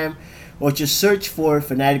Instagram, or just search for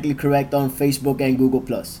Fanatically Correct on Facebook and Google+.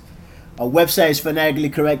 Our website is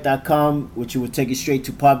fanaticallycorrect.com, which will take you straight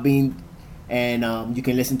to Podbean, and you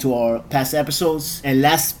can listen to our past episodes. And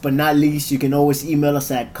last but not least, you can always email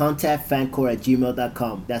us at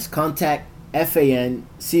contactfancor@gmail.com. That's contact,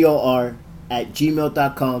 FANCOR,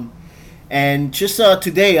 @gmail.com. And just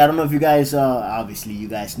today, I don't know if you guys, obviously you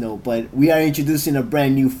guys know, but we are introducing a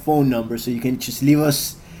brand new phone number, so you can just leave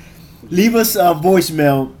us a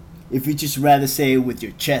voicemail if you just rather say it with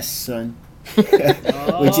your chest, son.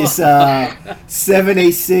 Which is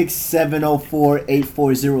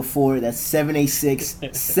 786-704-8404. That's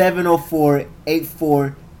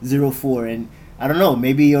 786-704-8404. And I don't know,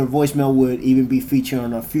 maybe your voicemail would even be featured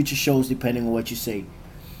on our future shows depending on what you say.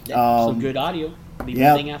 Some good audio. Leave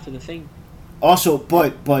the thing after the thing. Also,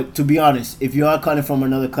 but to be honest, if you are calling from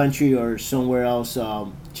another country or somewhere else,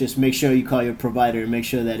 just make sure you call your provider and make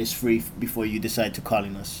sure that it's free before you decide to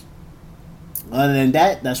calling us. Other than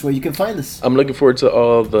that, that's where you can find us. I'm looking forward to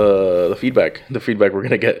all the feedback we're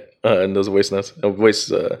gonna get in those voicemails.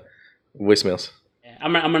 Yeah,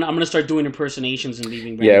 I'm gonna start doing impersonations and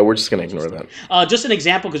leaving. Yeah, we're just gonna ignore that. Just an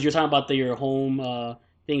example, because you're talking about your home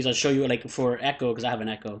things. I'll show you like for Echo, because I have an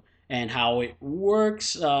Echo, and how it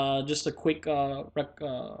works. Just a quick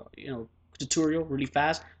tutorial, really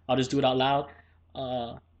fast. I'll just do it out loud.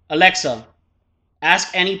 Alexa,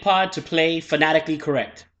 ask AnyPod to play Fanatically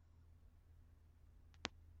Correct.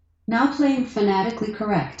 Now playing Fanatically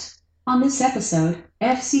Correct. On this episode,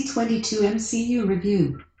 FC22 MCU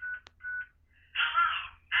Review.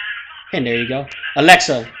 And there you go.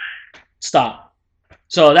 Alexa, stop.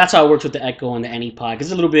 So that's how it works with the Echo and the AnyPod.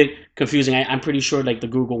 It's a little bit confusing. I'm pretty sure like the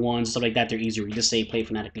Google ones, stuff like that, they're easier. You just say play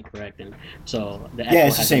Fanatically Correct. And so the Echo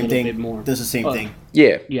it's the same thing. Bit more. Does the same thing.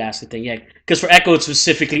 Yeah. You ask the thing, yeah. Because for Echo, it's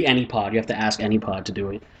specifically AnyPod. You have to ask AnyPod to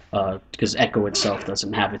do it. Because Echo itself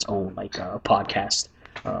doesn't have its own like podcast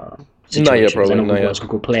situations. Not yet, probably. I know Not Google yet. has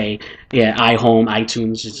Google Play, iHome,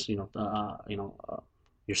 iTunes. It's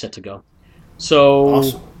you're set to go. So,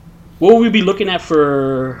 Awesome. what will we be looking at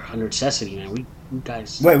for a necessity, man? We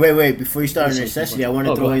guys. Wait! Before you start on Yes, necessity, I want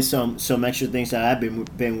to go throw in ahead. some extra things that I've been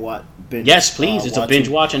Yes, please. It's a watching. binge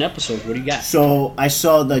watching episode. What do you got? So I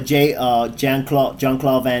saw the Jean-Claude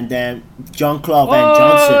Van Damme, Jean-Claude Van Oh,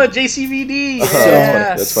 Johnson. JCVD. Oh,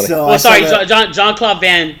 Yeah. that's funny. So Well, I saw sorry, the- Jean-Claude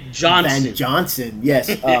Van Johnson. Van Johnson, yes,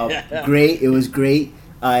 great. It was great.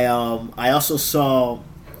 I also saw.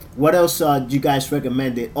 What else did you guys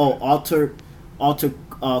recommend? It? Oh, Alter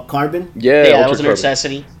Carbon. Yeah, that Altered was a Carbon.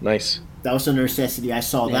 necessity. Nice. That was a necessity. I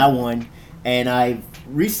saw Yeah. that one, and I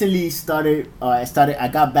recently started. I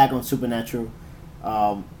got back on Supernatural.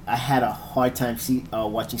 I had a hard time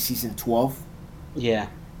watching season 12. Yeah,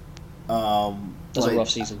 that was a But rough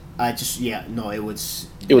season. I just it was.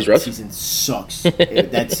 It was that rough? Season sucks.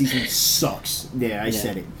 That season sucks. There, I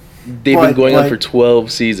said it. They've been going on but- for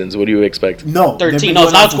 12 seasons. What do you expect? No, they've 13. been No,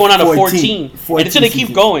 now it's going on to 14. 14. And until they keep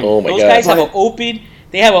seasons. going. Oh my Those God. guys have But- an open.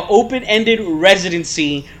 They have an open-ended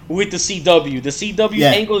residency with the CW. The CW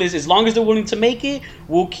Yeah. angle is as long as they're willing to make it,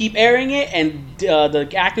 we'll keep airing it. And the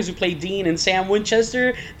actors who play Dean and Sam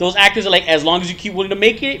Winchester, those actors are like, as long as you keep willing to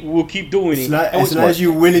make it, we'll keep doing it. As long as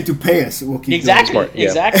you're willing to pay us, we'll keep Exactly. doing it. Smart. Yeah.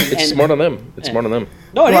 Exactly. It's And- smart on them. It's smart on them.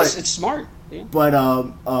 No, it But- is. It's smart. Yeah. But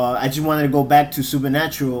I just wanted to go back to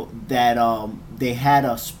Supernatural that they had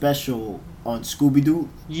a special on Scooby Doo.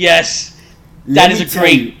 Yes. Let That is me a tell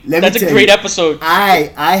great. you- let me That's a tell great you, episode.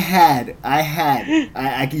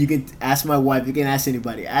 You can ask my wife. You can ask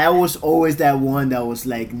anybody. I was always that one that was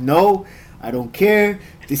like, no, I don't care.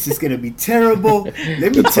 This is gonna be terrible.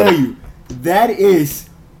 Let me tell you, that is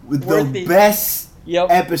Worth the it. best Yep.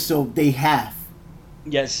 episode they have.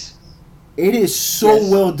 Yes. It is so Yes.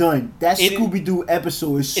 well done. That It- Scooby Doo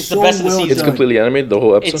episode is it's the so best of the well season. done. It's completely animated, the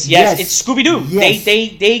whole episode? It's Yes. it's Scooby Doo. Yes.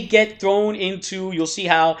 They get thrown into. You'll see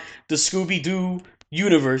how the Scooby Doo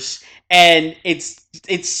universe, and it's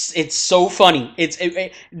so funny.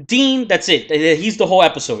 Dean. That's it. He's the whole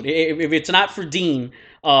episode. If it's not for Dean.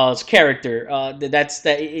 Character,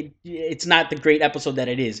 it's not the great episode that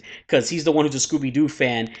it is, because he's the one who's a Scooby Doo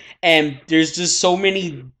fan, and there's just so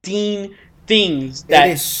many Dean things that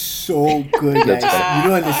It is so good, guys. You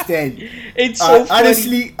don't understand. it's so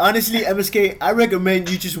funny. Honestly, MSK, I recommend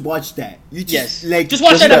you just watch that. You just Yes. Just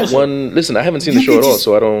watch Just that that episode. one. Listen, I haven't seen You the show can at all, just-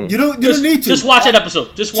 so I don't. You don't need to. Just watch that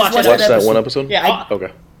episode. Just watch watch that watch episode. that one episode. Yeah.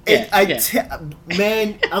 Okay. Yeah.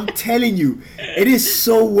 Man, I'm telling you, it is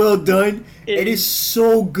so well done. It is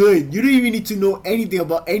so good. You don't even need to know anything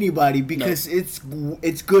about anybody because it's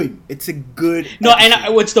good. It's a good. No, and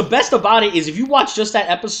episode. what's the best about it is if you watch just that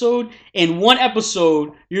episode, in one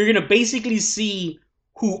episode, you're gonna basically see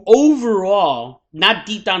who overall, not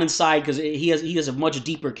deep down inside, because he has a much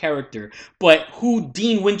deeper character, but who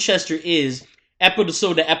Dean Winchester is,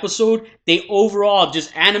 episode to episode. They overall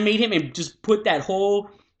just animate him and just put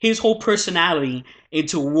his whole personality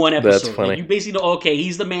into one episode. That's funny. Like, you basically know, okay,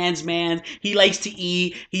 he's the man's man. He likes to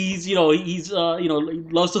eat. He's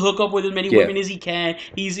loves to hook up with as many women as he can.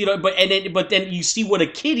 He's but then you see what a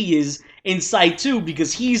kid he is inside too,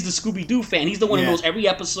 because he's the Scooby Doo fan. He's the one who knows every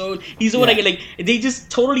episode. He's the one that they just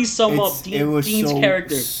totally sum up Dean's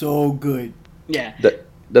character. So good. Yeah.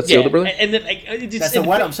 That's the older brother? And then That's the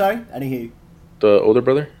what? I'm sorry, I didn't hear you. The older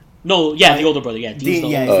brother? No, yeah, the older brother. Yeah, Dean's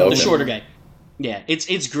the okay. shorter guy. Yeah,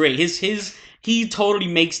 it's great. He totally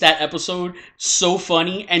makes that episode so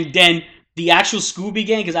funny, and then the actual Scooby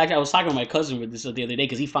Gang. Because I was talking to my cousin with this the other day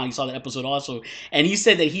because he finally saw the episode also, and he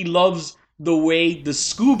said that he loves the way the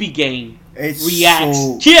Scooby Gang reacts.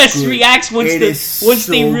 So reacts once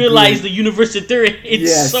they realize good. the universe that they're in.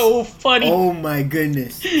 It's so funny. Oh my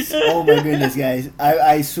goodness! Guys!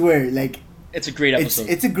 I swear, like. It's a great episode.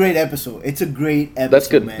 It's a great episode. It's a great episode. That's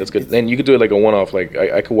good. Man. That's good. And you could do it like a one-off. Like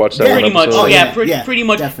I could watch that Pretty one much. episode. Oh yeah, pretty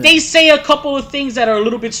much. Definitely. They say a couple of things that are a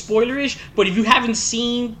little bit spoilerish, but if you haven't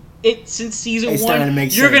seen it since season It's starting to one,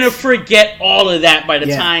 make you're sense. gonna forget all of that by the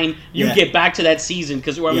time you Yeah. get back to that season.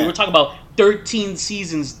 Because we're talking about 13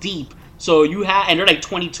 seasons deep. So and they're like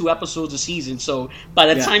 22 episodes a season. So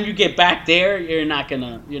by the time you get back there, you're not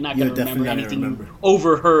gonna remember anything you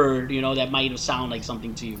overheard. That might have sounded like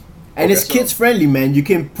something to you. And it's kids friendly, man. You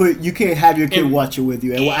can have your kid watch it with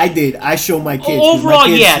you. And what I did, I show my kids. 'cause Overall,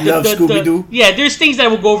 my kids love Scooby Doo. there's things that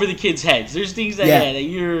will go over the kids' heads. There's things that that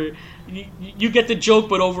you get the joke,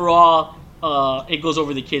 but overall, it goes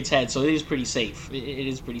over the kids' head. So it is pretty safe. It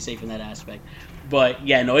is pretty safe in that aspect. But I'm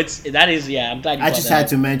glad you I just had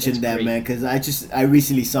to mention that, man, because I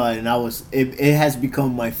recently saw it and it has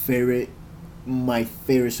become my favorite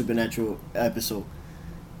Supernatural episode.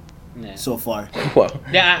 so far. Wow.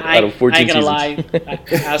 Yeah, Out of 14 I ain't gonna seasons.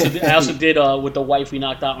 lie. I also did with the wife we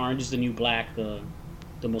knocked out Orange is the New Black, the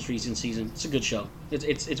most recent season. It's a good show.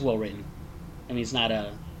 It's well written. I mean, it's not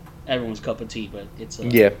everyone's cup of tea, but it's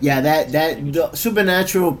yeah. That the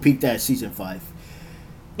Supernatural peaked at season 5.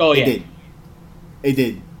 Oh yeah, it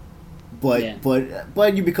did.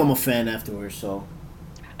 But you become a fan afterwards, so.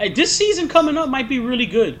 This season coming up might be really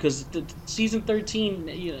good because season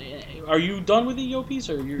 13. Are you done with the Yopies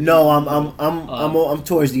or you're? No, I'm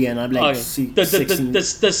towards the end. I'm like 16.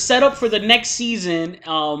 The setup for the next season.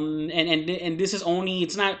 And this is only.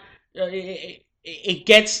 It's not. It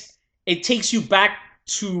takes you back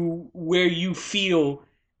to where you feel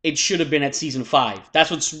it should have been at season 5. That's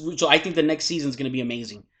what's. So I think the next season is going to be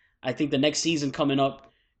amazing. I think the next season coming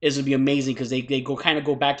up is going to be amazing because they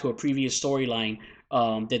go back to a previous storyline.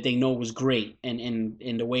 That they know was great, and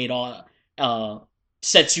the way it all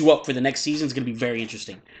sets you up for the next season is going to be very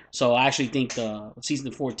interesting. So I actually think season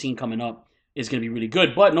 14 coming up is going to be really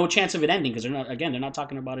good, but no chance of it ending because they're not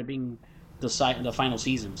talking about it being the final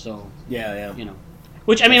season. So yeah,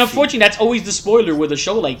 which I mean, unfortunately, that's always the spoiler with a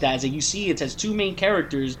show like that is that you see it has 2 main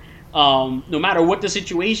characters. No matter what the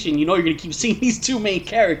situation, you're going to keep seeing these 2 main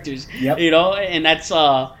characters. Yep. And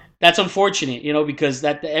that's unfortunate. Because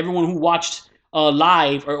that everyone who watched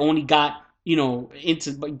live or only got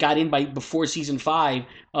in by before season 5,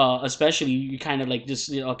 especially you kind of like just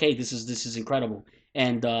okay, this is incredible,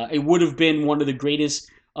 and it would have been one of the greatest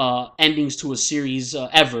endings to a series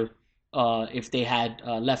ever if they had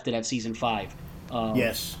left it at season 5.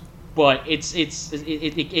 Yes, but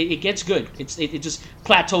it gets good. It just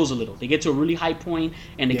plateaus a little. They get to a really high point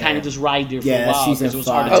and they kind of just ride there for a while because it was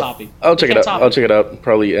hard to top it. I'll check it out.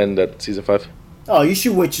 Probably end at season 5. Oh, you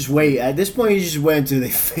should just wait. At this point, you just wait until they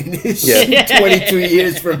finish. 22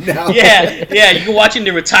 years from now. Yeah. You can watch in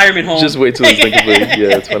the retirement home. Just wait till it's complete.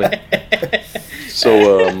 Yeah, that's funny.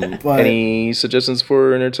 So, any suggestions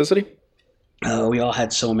for Nerdcessity? We all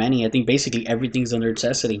had so many. I think basically everything's a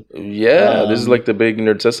Nerdcessity. Yeah, this is like the big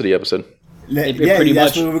Nerdcessity episode. Pretty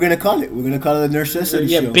that's much what we're gonna call it. We're gonna call it a Nerdcessity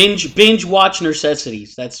show. binge watch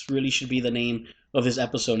Nerdcessities. That's really should be the name of this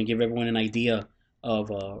episode and give everyone an idea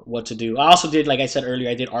of what to do. I also did, like I said earlier,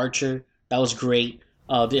 I did Archer. That was great.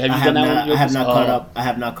 Have you done that one? I have not caught up. I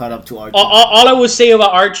have not caught up to Archer. All I would say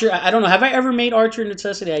about Archer, I don't know. Have I ever made Archer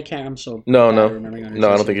Necessity? I can't. I'm so no. I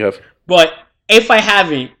don't think you have. But if I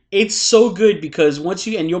haven't, it's so good because once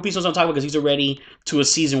you and Yopi knows what I'm talking about because he's already to a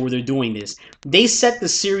season where they're doing this. They set the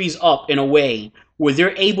series up in a way where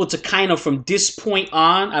they're able to kind of from this point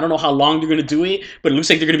on. I don't know how long they're going to do it, but it looks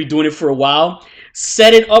like they're going to be doing it for a while.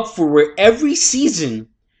 Set it up for where every season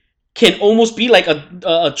can almost be like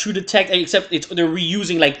a true detective, except they're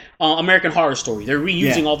reusing like American Horror Story. They're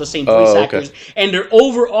reusing all the same voice actors, and they're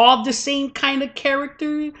overall the same kind of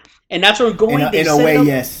character. And that's where I'm going. In a way,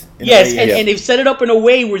 yes. And they've set it up in a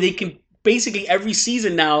way where they can basically every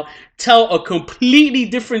season now tell a completely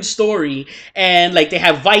different story. And like they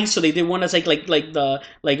have Vice, so they did one that's like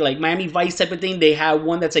Miami Vice type of thing. They have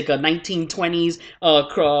one that's like a 1920s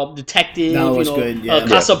detective, good.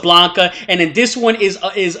 Casablanca, and then this one is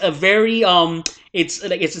a very it's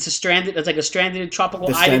a stranded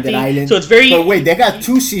tropical island. So it's very. But wait, they got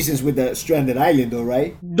 2 seasons with the stranded island, though,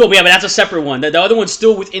 right? No, yeah, but that's a separate one. The other one's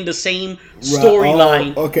still within the same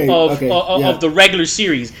storyline of the regular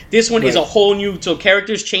series. This one is a whole new. So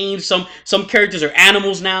characters change. Some characters are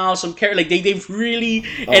animals now. Some they've really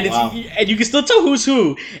and you can still tell who's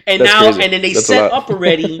who. And that's now crazy. and then they set up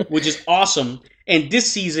already, which is awesome. And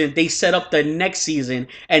this season, they set up the next season,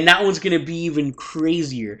 and that one's going to be even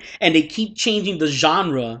crazier. And they keep changing the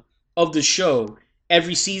genre of the show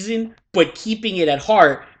every season, but keeping it at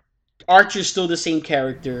heart. Archer's still the same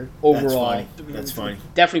character overall. That's fine.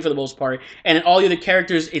 Definitely for the most part. And then all the other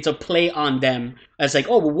characters, it's a play on them. It's like,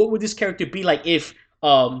 oh, well, what would this character be like if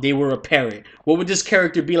they were a parrot? What would this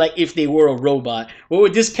character be like if they were a robot? What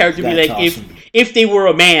would this character be like if they were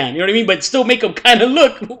a man? You know what I mean? But still make them kind of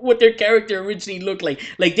look what their character originally looked like.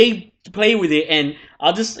 Like they play with it, and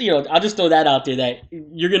I'll just throw that out there that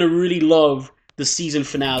you're gonna really love the season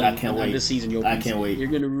finale. I can't wait. This season, I can't wait. You're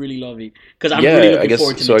gonna really love it because I'm really looking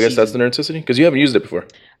forward to it. So I guess that's the Nerdcessity because you haven't used it before.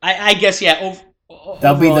 I guess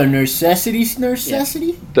That'll be the necessity. Yeah.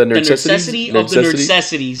 The necessity of the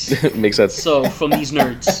necessities. Makes sense. So from these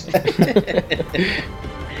nerds.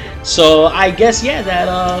 So I guess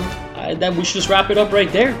that we should just wrap it up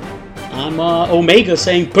right there. I'm Omega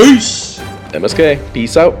saying peace. MSK,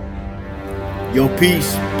 peace out. Yo,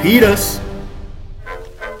 peace. Petus.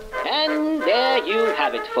 And there you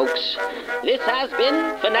have it, folks. This has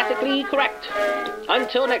been Fanatically Correct.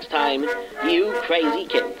 Until next time, you crazy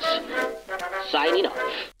kids. Signing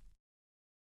off.